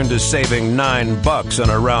concerned as saving $9 on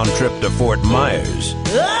a round trip to Fort Myers.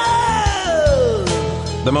 Oh!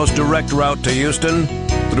 The most direct route to Houston?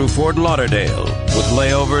 Through Fort Lauderdale, with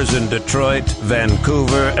layovers in Detroit,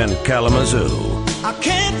 Vancouver, and Kalamazoo. I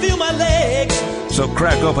can't feel my legs. So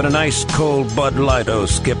crack open an ice-cold Bud Light, oh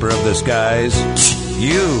skipper of the skies.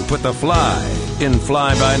 You put the fly in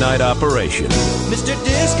fly-by-night operation. Mr.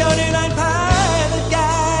 Discount Airline Pilot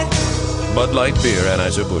Guy. Bud Light Beer,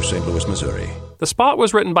 Anheuser-Busch, St. Louis, Missouri. The spot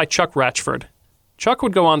was written by Chuck Ratchford. Chuck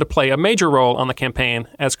would go on to play a major role on the campaign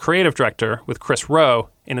as creative director with Chris Rowe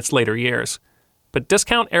in its later years. But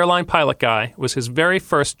Discount Airline Pilot Guy was his very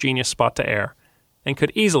first genius spot to air, and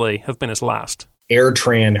could easily have been his last.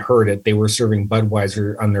 AirTran heard it. They were serving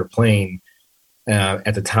Budweiser on their plane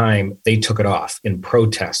at the time. They took it off in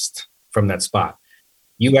protest from that spot.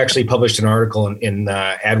 You actually published an article in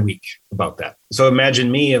Adweek about that. So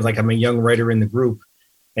imagine me, like I'm a young writer in the group,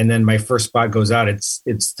 and then my first spot goes out. It's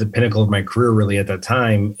the pinnacle of my career really at that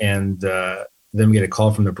time. And then we get a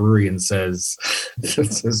call from the brewery and says,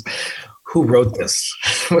 who wrote this?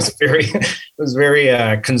 It was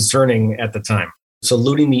very concerning at the time.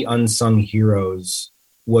 Saluting the unsung heroes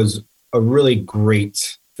was a really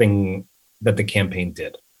great thing that the campaign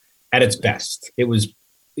did at its best. It was,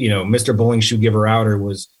 Mr. Bowling Shoe Giver Outer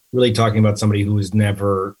was really talking about somebody who was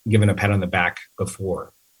never given a pat on the back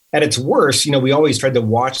before. At its worst, we always tried to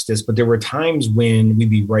watch this, but there were times when we'd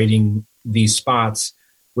be writing these spots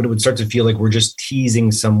when it would start to feel like we're just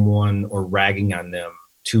teasing someone or ragging on them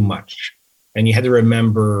too much. And you had to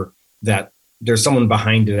remember that there's someone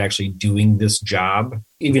behind it actually doing this job.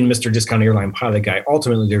 Even Mr. Discount Airline Pilot guy,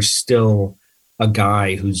 ultimately, there's still a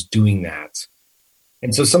guy who's doing that.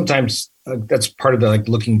 And so sometimes that's part of the,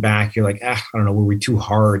 looking back, you're like, I don't know, were we too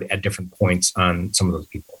hard at different points on some of those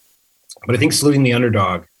people? But I think saluting the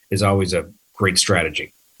underdog is always a great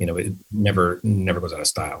strategy. It never goes out of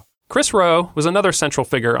style. Chris Rowe was another central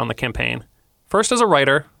figure on the campaign, first as a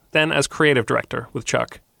writer, then as creative director with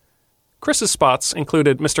Chuck. Chris's spots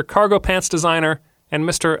included Mr. Cargo Pants Designer and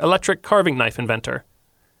Mr. Electric Carving Knife Inventor.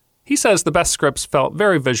 He says the best scripts felt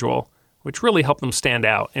very visual, which really helped them stand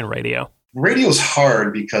out in radio. Radio's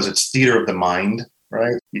hard because it's theater of the mind,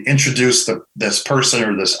 right? You introduce this person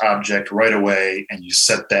or this object right away, and you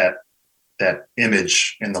set that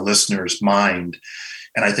image in the listener's mind.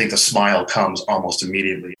 And I think the smile comes almost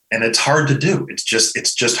immediately. And it's hard to do. It's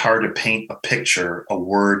just hard to paint a picture, a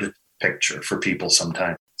word picture for people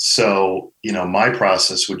sometimes. So, my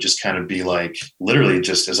process would just kind of be like, literally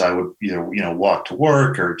just as I would, walk to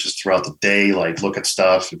work or just throughout the day, look at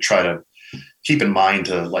stuff and try to keep in mind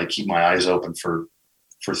to keep my eyes open for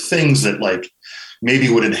things that maybe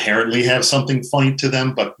would inherently have something funny to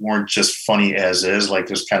them, but weren't just funny as is.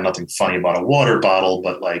 There's kind of nothing funny about a water bottle,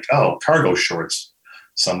 but cargo shorts.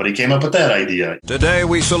 Somebody came up with that idea. Today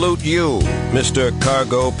we salute you, Mr.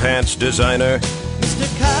 Cargo Pants Designer.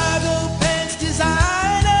 Mr. Cargo Pants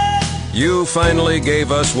Designer. You finally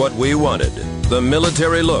gave us what we wanted, the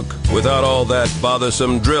military look, without all that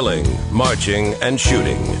bothersome drilling, marching, and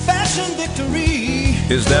shooting. Fashion victory.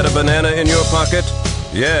 Is that a banana in your pocket?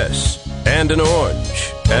 Yes, and an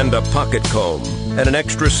orange, and a pocket comb, and an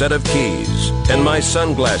extra set of keys, and my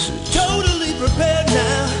sunglasses. Totally prepared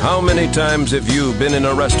now. How many times have you been in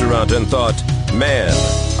a restaurant and thought, man,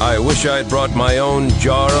 I wish I'd brought my own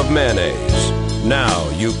jar of mayonnaise. Now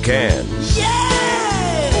you can.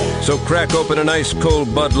 Yeah! So crack open an ice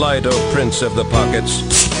cold Bud Light, oh Prince of the Pockets.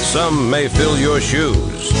 Some may fill your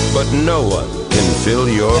shoes, but no one can fill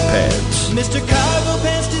your pants. Mr. Cargo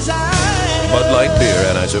Pants Designer. Bud Light Beer,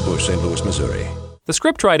 Anheuser-Busch, St. Louis, Missouri. The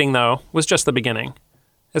script writing, though, was just the beginning.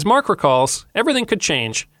 As Mark recalls, everything could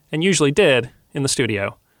change, and usually did, in the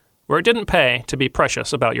studio, where it didn't pay to be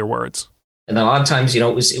precious about your words. And a lot of times, it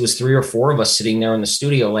was 3 or 4 of us sitting there in the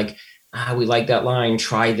studio, we like that line,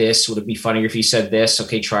 try this. Would it be funnier if you said this?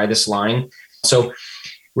 Okay, try this line. So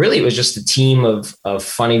really, it was just a team of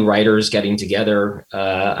funny writers getting together.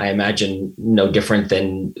 I imagine no different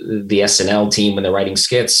than the SNL team when they're writing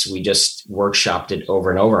skits. We just workshopped it over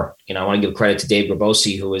and over. I want to give credit to Dave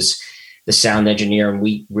Grabosi, who was the sound engineer, and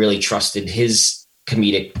we really trusted his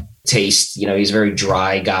comedic taste. He's a very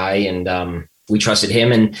dry guy, and we trusted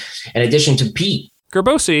him. And in addition to Pete.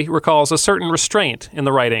 Grabosi recalls a certain restraint in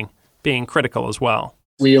the writing, being critical as well.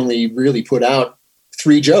 We only really put out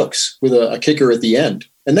 3 jokes with a kicker at the end.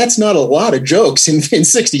 And that's not a lot of jokes in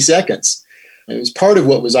 60 seconds. It was part of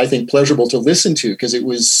what was, I think, pleasurable to listen to because it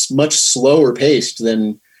was much slower paced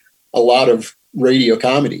than a lot of radio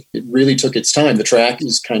comedy. It really took its time. The track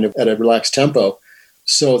is kind of at a relaxed tempo.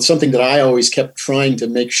 So it's something that I always kept trying to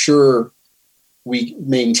make sure we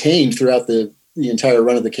maintained throughout the entire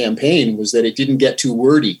run of the campaign was that it didn't get too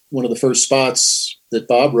wordy. One of the first spots that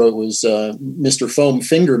Bob wrote was Mr. Foam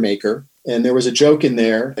Finger Maker. And there was a joke in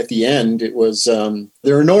there at the end. It was,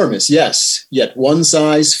 they're enormous, yes, yet one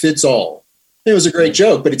size fits all. It was a great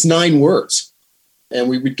joke, but it's 9 words. And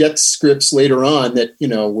we would get scripts later on that,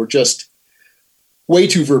 were just way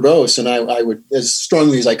too verbose. And I would, as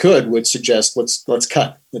strongly as I could, would suggest, let's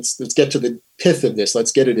cut. Let's get to the pith of this.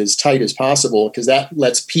 Let's get it as tight as possible because that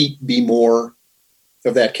lets Pete be more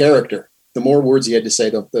of that character. The more words he had to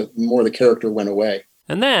say, the more the character went away.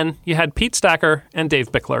 And then you had Pete Stacker and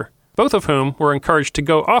Dave Bickler, both of whom were encouraged to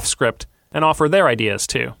go off script and offer their ideas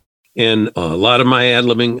too. And a lot of my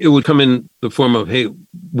ad-libbing, it would come in the form of, hey,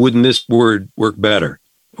 wouldn't this word work better?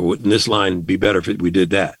 Or wouldn't this line be better if we did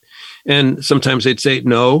that? And sometimes they'd say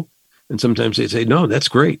no, and sometimes they'd say, no, that's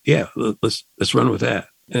great. Yeah, let's run with that.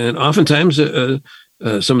 And oftentimes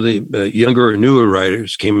some of the younger or newer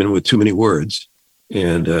writers came in with too many words.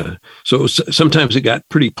 And so sometimes it got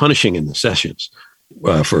pretty punishing in the sessions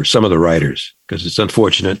for some of the writers, because it's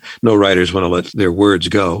unfortunate. No writers want to let their words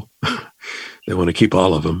go. They want to keep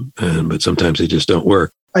all of them, but sometimes they just don't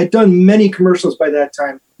work. I'd done many commercials by that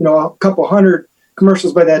time, a couple hundred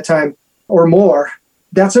commercials by that time or more.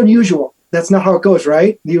 That's unusual. that's not how it goes,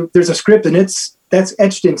 right? There's a script and that's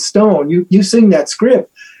etched in stone. You sing that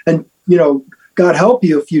script, and God help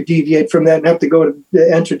you if you deviate from that and have to go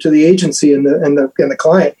to enter to the agency and the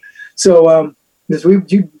client. So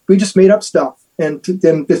we just made up stuff, and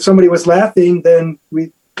then if somebody was laughing, then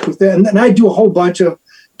and I do a whole bunch of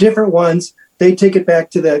different ones. They take it back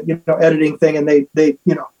to the editing thing, and they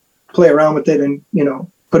play around with it and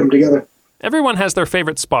put them together. Everyone has their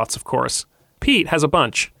favorite spots, of course. Pete has a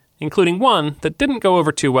bunch, including one that didn't go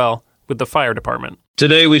over too well with the fire department.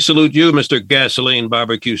 Today we salute you, Mr. Gasoline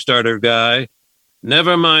Barbecue Starter Guy.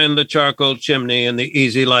 Never mind the charcoal chimney and the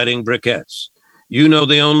easy lighting briquettes. You know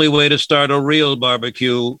the only way to start a real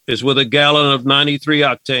barbecue is with a gallon of 93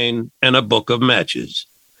 octane and a book of matches.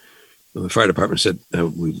 Well, the fire department said,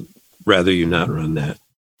 we'd rather you not run that.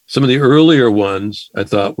 Some of the earlier ones I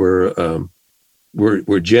thought were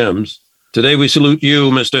gems. Today we salute you,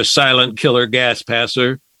 Mr. Silent Killer Gas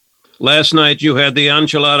Passer. Last night you had the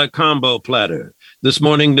enchilada combo platter. This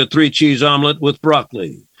morning the 3-cheese omelet with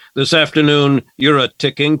broccoli. This afternoon you're a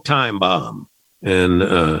ticking time bomb.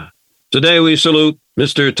 And today we salute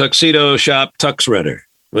Mr. Tuxedo Shop Tux Redder.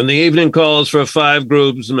 When the evening calls for 5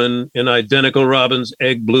 groomsmen in identical robins,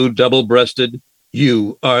 egg blue double-breasted,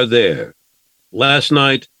 you are there. Last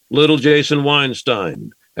night, little Jason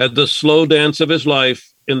Weinstein had the slow dance of his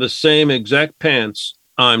life in the same exact pants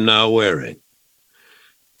I'm now wearing.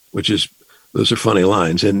 Those are funny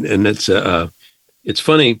lines. And it's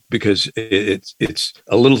funny because it's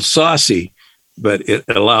a little saucy, but it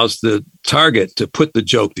allows the target to put the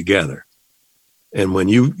joke together. And when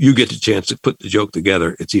you get the chance to put the joke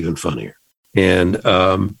together, it's even funnier. And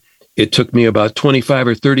it took me about 25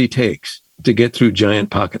 or 30 takes to get through Giant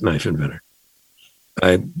Pocket Knife Inventor.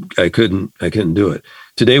 I couldn't do it.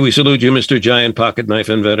 Today we salute you, Mr. Giant Pocket Knife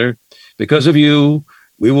Inventor. Because of you,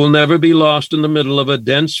 we will never be lost in the middle of a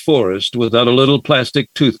dense forest without a little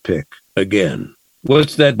plastic toothpick again.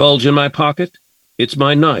 What's that bulge in my pocket? It's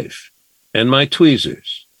my knife, and my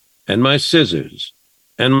tweezers, and my scissors,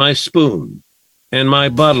 and my spoon, and my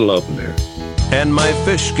bottle opener, and my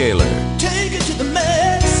fish scaler, Take it to the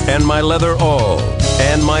max. and my leather awl,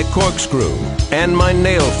 and my corkscrew, and my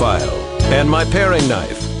nail file, and my paring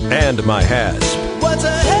knife, and my hasp. What's a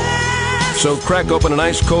half? So crack open an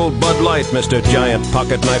ice cold Bud Light, Mr. Giant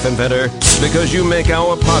Pocket Knife Inventor, because you make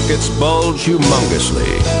our pockets bulge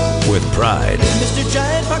humongously with pride. Mr.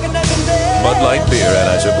 Giant Pocket Knife Inventor. Bud Light beer,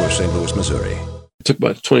 Anheuser-Busch, St. Louis, Missouri. It took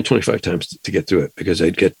about 20, 25 times to get through it because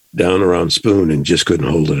I'd get down around spoon and just couldn't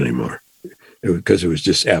hold it anymore because it was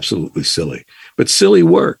just absolutely silly. But silly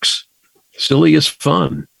works. Silly is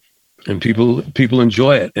fun, and people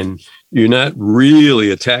enjoy it. And you're not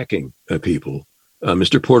really attacking people.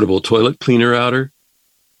 Mr. Portable Toilet Cleaner Outer,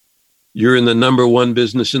 you're in the number 1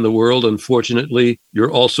 business in the world. Unfortunately,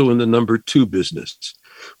 you're also in the number 2 business,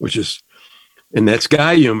 and that's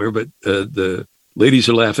guy humor, but the ladies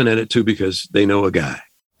are laughing at it too because they know a guy.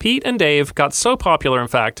 Pete and Dave got so popular, in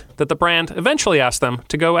fact, that the brand eventually asked them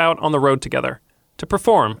to go out on the road together, to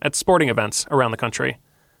perform at sporting events around the country.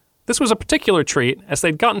 This was a particular treat, as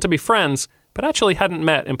they'd gotten to be friends, but actually hadn't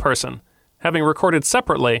met in person, having recorded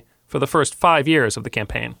separately for the first 5 years of the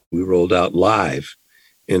campaign. We rolled out live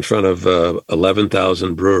in front of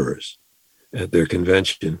 11,000 brewers at their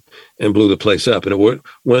convention and blew the place up. And it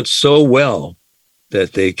went so well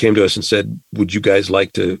that they came to us and said, would you guys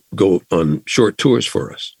like to go on short tours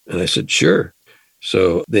for us? And I said, sure.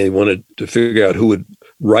 So they wanted to figure out who would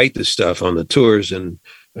write the stuff on the tours. And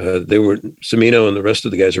Cimino and the rest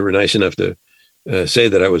of the guys were nice enough to say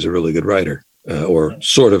that I was a really good writer or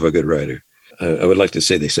sort of a good writer. I would like to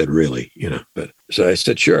say they said really, but so I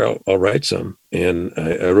said, sure, I'll write some. And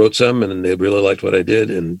I wrote some and they really liked what I did.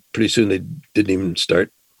 And pretty soon they didn't even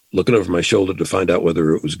start looking over my shoulder to find out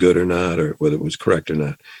whether it was good or not, or whether it was correct or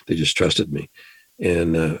not. They just trusted me.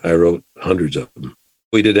 And I wrote hundreds of them.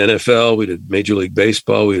 We did NFL, we did Major League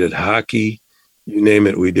Baseball, we did hockey, you name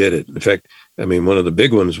it, we did it. In fact, one of the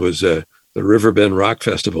big ones was the Riverbend Rock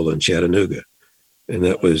Festival in Chattanooga. And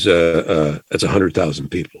that was, that's 100,000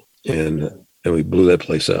 people. And we blew that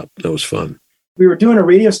place up. That was fun. We were doing a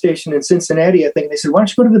radio station in Cincinnati, I think. They said, why don't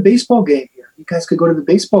you go to the baseball game here? You guys could go to the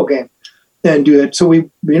baseball game and do it. So we,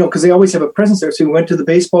 because they always have a presence there. So we went to the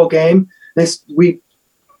baseball game. We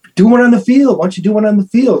do one on the field. Why don't you do one on the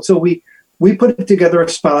field? So we put together a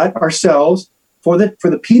spot ourselves for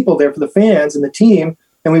the people there, for the fans and the team.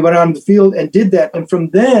 And we went on the field and did that. And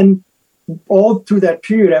from then, all through that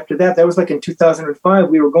period after that was like in 2005,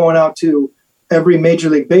 we were going out to every Major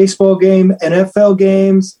League Baseball game, NFL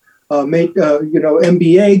games,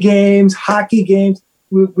 NBA games, hockey games.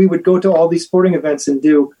 We would go to all these sporting events and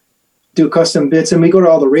do do custom bits, and we go to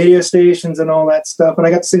all the radio stations and all that stuff. And I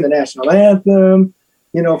got to sing the national anthem,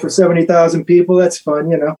 for 70,000 people. That's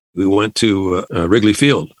fun, We went to Wrigley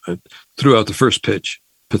Field. I threw out the first pitch.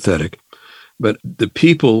 Pathetic. But the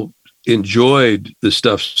people enjoyed the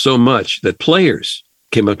stuff so much that players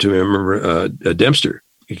came up to me. I remember Dempster.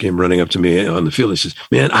 He came running up to me on the field. He says,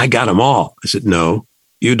 "Man, I got them all." I said, "No,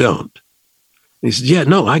 you don't." And he said, "Yeah,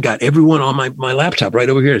 no, I got everyone on my laptop right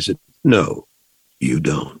over here." I said, "No, you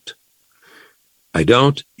don't." "I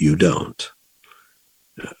don't, you don't."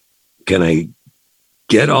 "Can I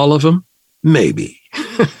get all of them?" "Maybe."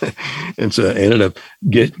 And so I ended up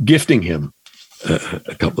gifting him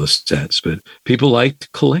a couple of sets, but people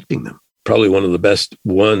liked collecting them. Probably one of the best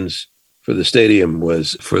ones for the stadium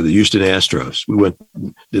was for the Houston Astros. We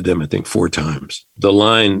did them, I think, 4 times. The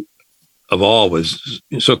line of all was,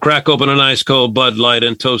 "So crack open an ice cold Bud Light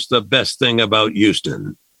and toast the best thing about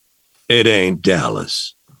Houston. It ain't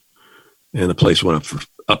Dallas." And the place went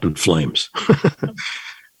up in flames.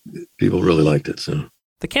 People really liked it. So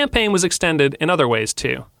the campaign was extended in other ways,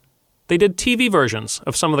 too. They did TV versions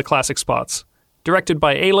of some of the classic spots, directed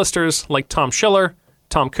by A-listers like Tom Schiller,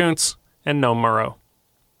 Tom Kuntz, and Noam Murrow.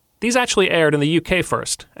 These actually aired in the UK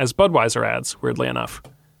first, as Budweiser ads, weirdly enough.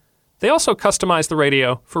 They also customized the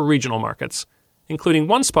radio for regional markets, including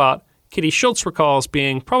one spot Kitty Schultz recalls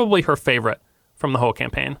being probably her favorite from the whole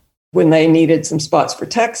campaign. When they needed some spots for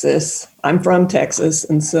Texas, I'm from Texas,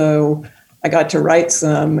 and so I got to write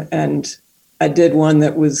some, and I did one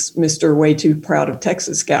that was Mr. Way Too Proud of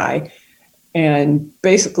Texas guy, and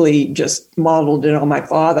basically just modeled it on my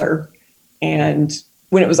father. And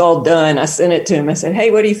when it was all done, I sent it to him. I said,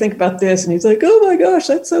 "Hey, what do you think about this?" And he's like, "Oh my gosh,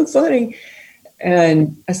 that's so funny."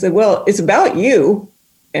 And I said, "Well, it's about you."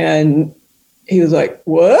 And he was like,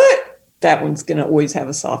 "What?" That one's going to always have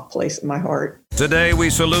a soft place in my heart. Today we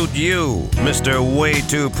salute you, Mr. Way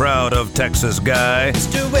Too Proud of Texas guy.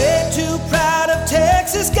 Mr. Way Too Proud of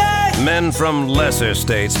Texas guy. Men from lesser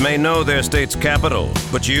states may know their state's capital,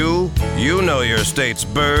 but you know your state's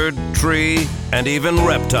bird, tree, and even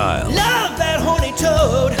reptile. Love that horny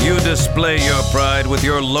toad. You display your pride with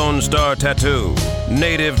your Lone Star tattoo,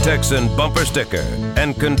 native Texan bumper sticker,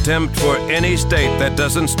 and contempt for any state that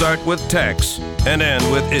doesn't start with Tex and end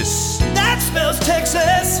with is. That spells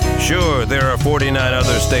Texas. Sure, there are 49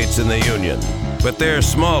 other states in the Union, but they're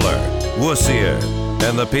smaller, wussier,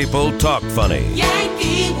 and the people talk funny.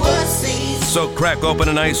 Yankee wussies. So crack open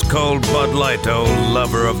an ice cold Bud Light, oh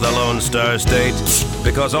lover of the Lone Star State,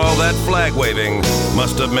 because all that flag waving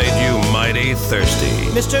must have made you mighty thirsty.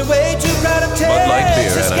 Mr. Way Too Proud of Texas Bud Light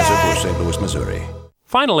beer, guy. Anheuser-Busch, St. Louis, Missouri.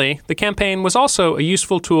 Finally, the campaign was also a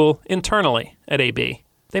useful tool internally at AB.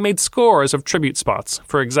 They made scores of tribute spots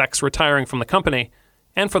for execs retiring from the company,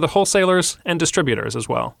 and for the wholesalers and distributors as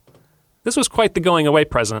well. This was quite the going-away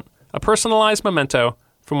present, a personalized memento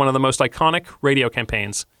from one of the most iconic radio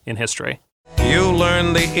campaigns in history. You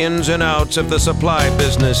learn the ins and outs of the supply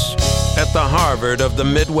business at the Harvard of the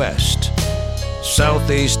Midwest,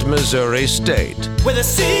 Southeast Missouri State. With a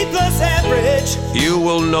C+ average. You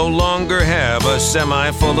will no longer have a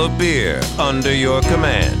semi full of beer under your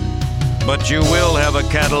command, but you will have a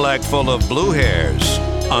Cadillac full of blue hairs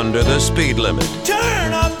under the speed limit.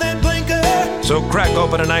 Turn off that blinker. So crack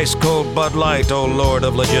open an ice cold Bud Light, oh Lord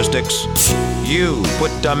of logistics. You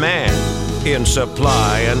put demand in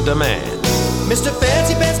supply and demand. Mr.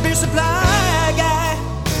 Fancy Pants Beer Supply Guy.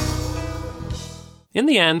 In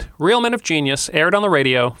the end, Real Men of Genius aired on the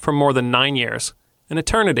radio for more than 9 years, an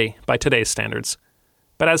eternity by today's standards.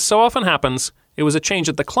 But as so often happens, it was a change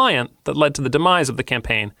at the client that led to the demise of the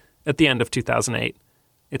campaign at the end of 2008.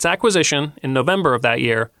 Its acquisition in November of that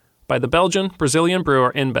year by the Belgian-Brazilian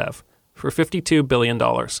brewer InBev for $52 billion.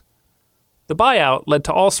 The buyout led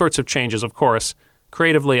to all sorts of changes, of course,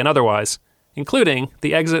 creatively and otherwise, including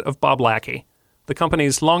the exit of Bob Lackey, the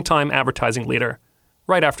company's longtime advertising leader,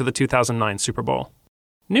 right after the 2009 Super Bowl.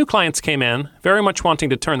 New clients came in, very much wanting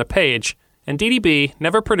to turn the page, and DDB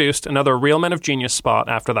never produced another Real Men of Genius spot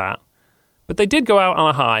after that. But they did go out on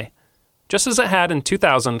a high. Just as it had in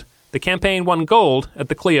 2000, the campaign won gold at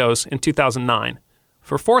the Clios in 2009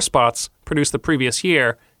 for 4 spots produced the previous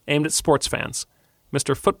year aimed at sports fans: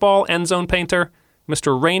 Mr. Football End Zone Painter,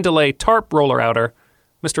 Mr. Rain Delay Tarp Roller Outer,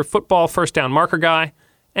 Mr. Football First Down Marker Guy,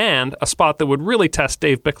 and a spot that would really test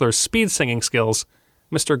Dave Bickler's speed singing skills,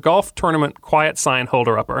 Mr. Golf Tournament Quiet Sign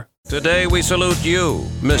Holder-Upper. Today we salute you,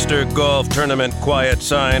 Mr. Golf Tournament Quiet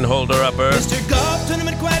Sign Holder-Upper. Mr. Golf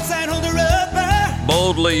Tournament Quiet Sign Holder-Upper.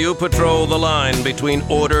 Boldly you patrol the line between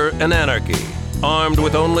order and anarchy, armed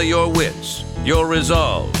with only your wits, your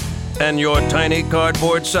resolve, and your tiny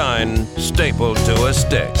cardboard sign stapled to a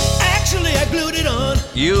stick. Actually, I glued it on.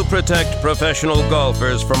 You protect professional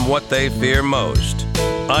golfers from what they fear most.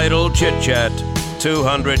 Idle chit-chat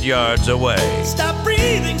 200 yards away. Stop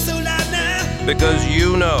breathing so loud now. Because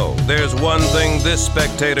you know there's one thing this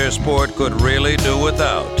spectator sport could really do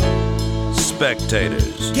without.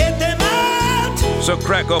 Spectators. Get them out. So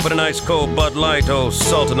crack open an ice cold Bud Light, oh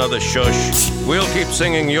Sultan of the Shush. We'll keep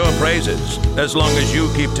singing your praises as long as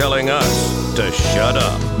you keep telling us to shut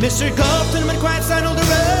up. Mr. Golf Tournament quiet side on the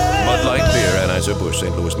road. Bud Light Beer, Anheuser-Busch,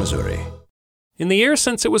 St. Louis, Missouri. In the years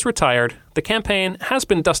since it was retired, the campaign has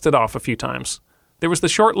been dusted off a few times. There was the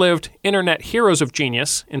short-lived Internet Heroes of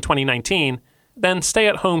Genius in 2019, then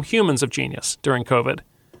Stay-at-Home Humans of Genius during COVID.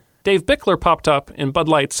 Dave Bickler popped up in Bud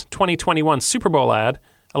Light's 2021 Super Bowl ad,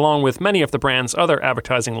 along with many of the brand's other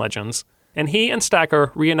advertising legends, and he and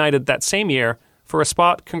Stacker reunited that same year for a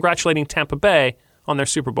spot congratulating Tampa Bay on their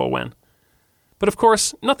Super Bowl win. But of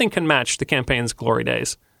course, nothing can match the campaign's glory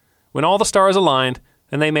days, when all the stars aligned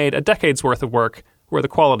and they made a decade's worth of work where the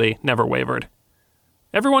quality never wavered.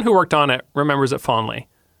 Everyone who worked on it remembers it fondly.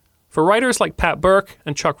 For writers like Pat Burke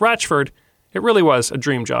and Chuck Ratchford, it really was a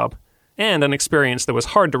dream job, and an experience that was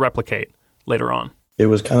hard to replicate later on. It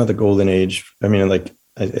was kind of the golden age. I mean, like,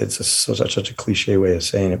 it's such a cliche way of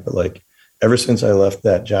saying it, but like ever since I left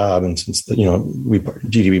that job and since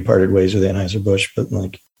DDB parted ways with Anheuser-Busch, but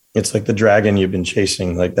like it's like the dragon you've been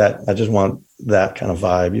chasing, like that. I just want that kind of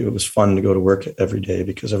vibe. It was fun to go to work every day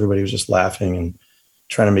because everybody was just laughing and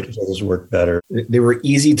trying to make each other's work better. They were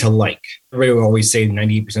easy to like. Everybody would always say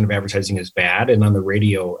 98% of advertising is bad, and on the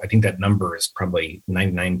radio, I think that number is probably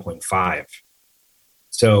 99.5.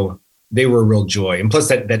 So they were a real joy. And plus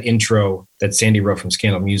that intro that Sandy wrote from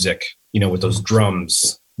Scandal Music, with those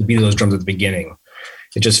drums, the beat of those drums at the beginning,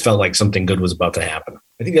 it just felt like something good was about to happen.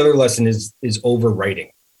 I think the other lesson is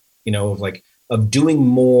overwriting, of doing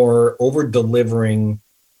more, over delivering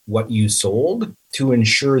what you sold to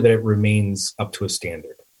ensure that it remains up to a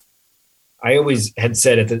standard. I always had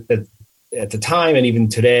said at the time, and even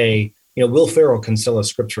today, Will Ferrell can sell a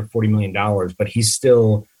script for $40 million, but he's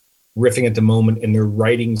still riffing at the moment, and they're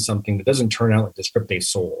writing something that doesn't turn out like the script they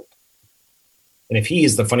sold. And if he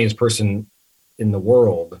is the funniest person in the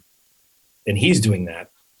world, and he's doing that,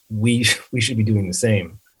 we should be doing the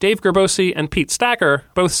same. Dave Gerbosi and Pete Stacker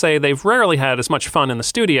both say they've rarely had as much fun in the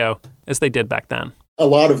studio as they did back then. A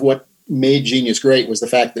lot of what made Genius great was the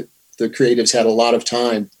fact that the creatives had a lot of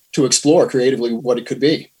time to explore creatively what it could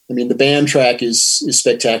be. I mean, the band track is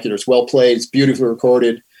spectacular. It's well played. It's beautifully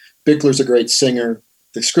recorded. Bickler's a great singer.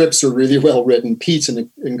 The scripts are really well written. Pete's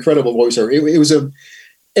an incredible voiceover. It was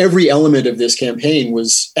every element of this campaign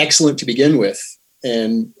was excellent to begin with.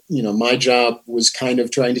 And, my job was kind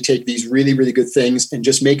of trying to take these really, really good things and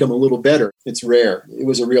just make them a little better. It's rare. It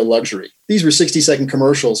was a real luxury. These were 60-second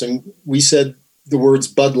commercials, and we said the words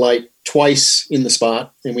Bud Light twice in the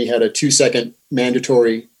spot, and we had a 2-second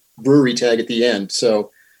mandatory brewery tag at the end.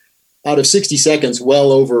 So out of 60 seconds,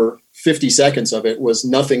 well over 50 seconds of it was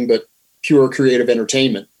nothing but pure creative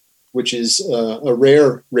entertainment, which is a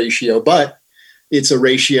rare ratio, but it's a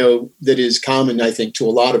ratio that is common, I think, to a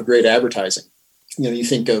lot of great advertising. You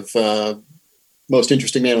think of Most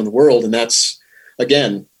Interesting Man in the World, and that's,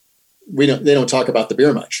 again, they don't talk about the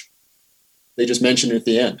beer much. They just mention it at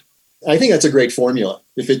the end. I think that's a great formula.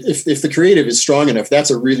 If the creative is strong enough,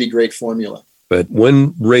 that's a really great formula. But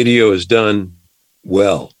when radio is done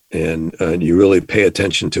well and you really pay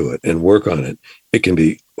attention to it and work on it, it can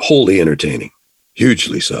be wholly entertaining,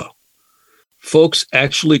 hugely so. Folks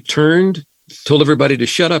actually told everybody to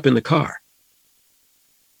shut up in the car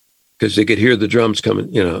because they could hear the drums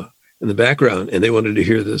coming, in the background, and they wanted to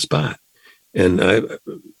hear the spot. And I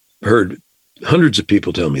heard hundreds of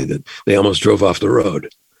people tell me that they almost drove off the road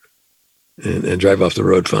and drive off the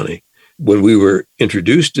road funny. When we were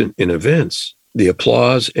introduced in events, the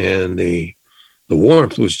applause and the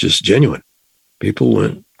warmth was just genuine. People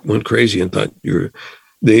went crazy and thought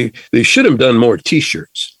they should have done more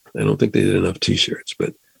T-shirts. I don't think they did enough T-shirts,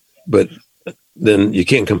 but then you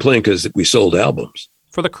can't complain because we sold albums.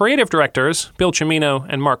 For the creative directors, Bill Cimino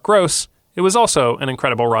and Mark Gross, it was also an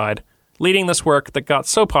incredible ride, leading this work that got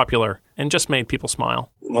so popular and just made people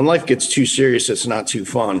smile. When life gets too serious, it's not too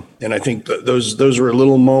fun. And I think those were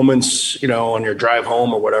little moments, on your drive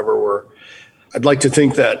home or whatever, where I'd like to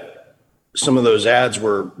think that some of those ads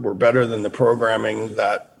were better than the programming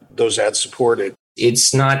that those ads supported.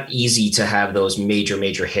 It's not easy to have those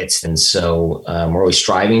major hits. And so we're always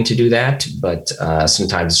striving to do that. But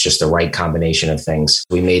sometimes it's just the right combination of things.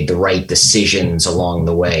 We made the right decisions along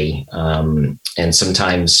the way. And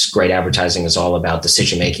sometimes great advertising is all about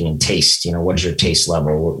decision making and taste. What is your taste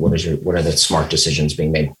level? What are the smart decisions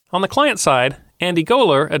being made? On the client side, Andy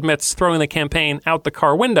Goehler admits throwing the campaign out the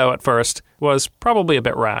car window at first was probably a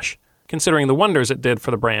bit rash, considering the wonders it did for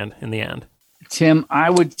the brand in the end. Tim, I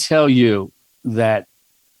would tell you that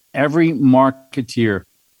every marketeer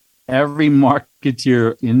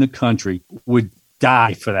in the country would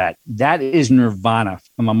die for that. That is nirvana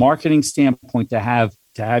from a marketing standpoint, to have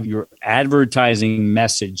your advertising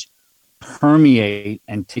message permeate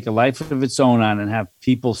and take a life of its own on, and have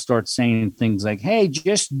people start saying things like, "Hey,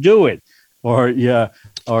 just do it," or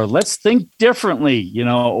 "Let's think differently,"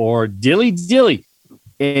 or "Dilly dilly."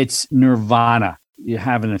 It's nirvana. You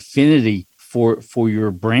have an affinity for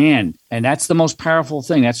your brand, and that's the most powerful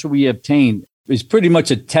thing. That's what we obtained. It's pretty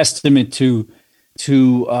much a testament to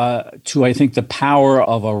I think the power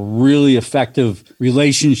of a really effective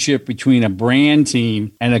relationship between a brand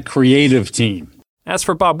team and a creative team. As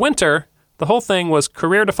for Bob Winter, the whole thing was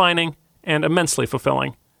career-defining and immensely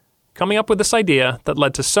fulfilling, coming up with this idea that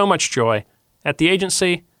led to so much joy at the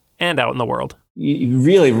agency and out in the world. You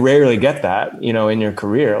really rarely get that, in your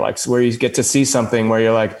career, like where you get to see something where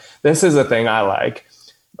you're like, this is a thing I like.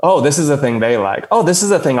 Oh, this is a thing they like. Oh, this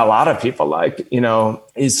is a thing a lot of people like,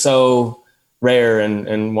 is so rare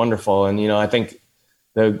and wonderful. And, I think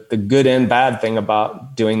the good and bad thing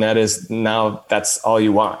about doing that is now that's all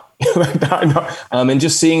you want. And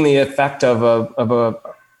just seeing the effect of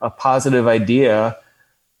a positive idea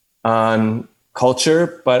on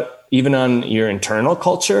culture, but even on your internal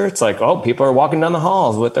culture, it's like, oh, people are walking down the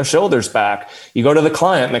halls with their shoulders back. You go to the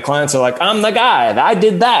client and the clients are like, I'm the guy, I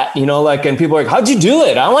did that, and people are like, how'd you do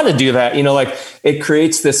it? I want to do that. It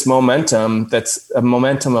creates this momentum that's a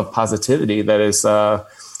momentum of positivity that is,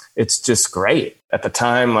 it's just great. At the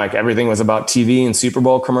time, like everything was about TV and Super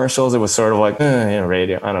Bowl commercials. It was sort of like,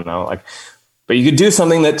 radio, I don't know. But you could do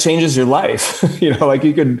something that changes your life.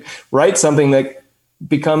 You could write something that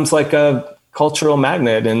becomes like a cultural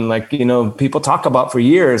magnet and people talk about for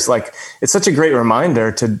years. It's such a great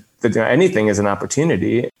reminder that anything is an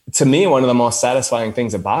opportunity. To me, one of the most satisfying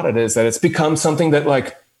things about it is that it's become something that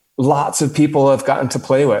lots of people have gotten to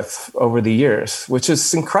play with over the years, which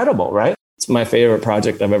is incredible, right? It's my favorite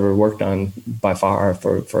project I've ever worked on by far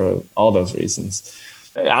for all those reasons.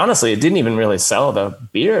 Honestly, it didn't even really sell the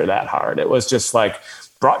beer that hard. It was just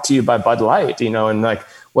brought to you by Bud Light, and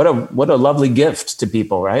what a lovely gift to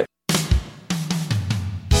people, right?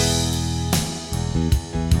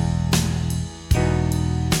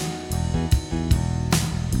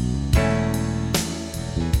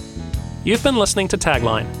 You've been listening to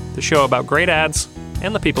Tagline, the show about great ads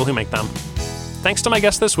and the people who make them. Thanks to my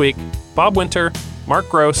guests this week, Bob Winter, Mark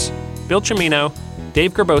Gross, Bill Cimino,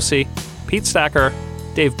 Dave Gerbosi, Pete Stacker,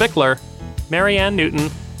 Dave Bickler, Marianne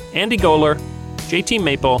Newton, Andy Goehler, JT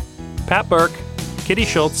Maple, Pat Burke, Kitty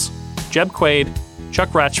Schultz, Jeb Quaid, Chuck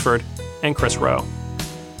Ratchford, and Chris Rowe.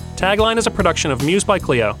 Tagline is a production of Muse by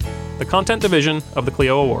Clio, the content division of the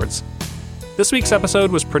Clio Awards. This week's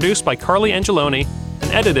episode was produced by Carly Angeloni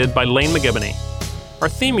and edited by Lane McGibney. Our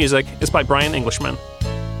theme music is by Brian Englishman.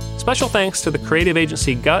 Special thanks to the creative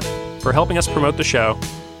agency Gut for helping us promote the show,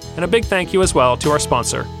 and a big thank you as well to our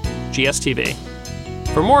sponsor, GSTV.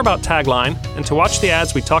 For more about Tagline and to watch the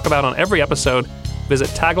ads we talk about on every episode, visit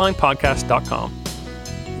taglinepodcast.com.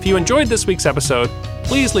 If you enjoyed this week's episode,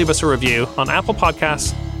 please leave us a review on Apple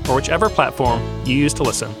Podcasts or whichever platform you use to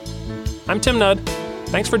listen. I'm Tim Nudd.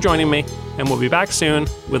 Thanks for joining me, and we'll be back soon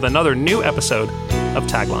with another new episode of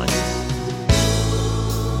Tagline.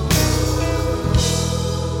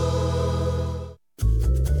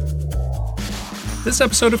 This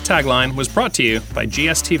episode of Tagline was brought to you by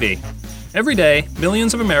GSTV. Every day,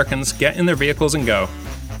 millions of Americans get in their vehicles and go.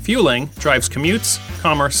 Fueling drives commutes,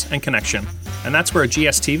 commerce, and connection, and that's where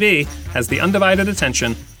GSTV has the undivided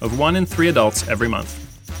attention of 1 in 3 adults every month.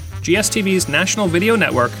 GSTV's national video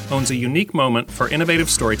network owns a unique moment for innovative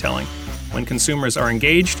storytelling, when consumers are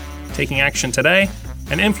engaged, taking action today,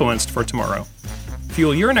 and influenced for tomorrow.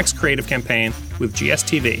 Fuel your next creative campaign with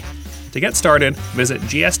GSTV. To get started, visit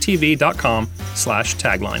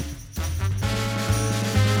gstv.com/tagline.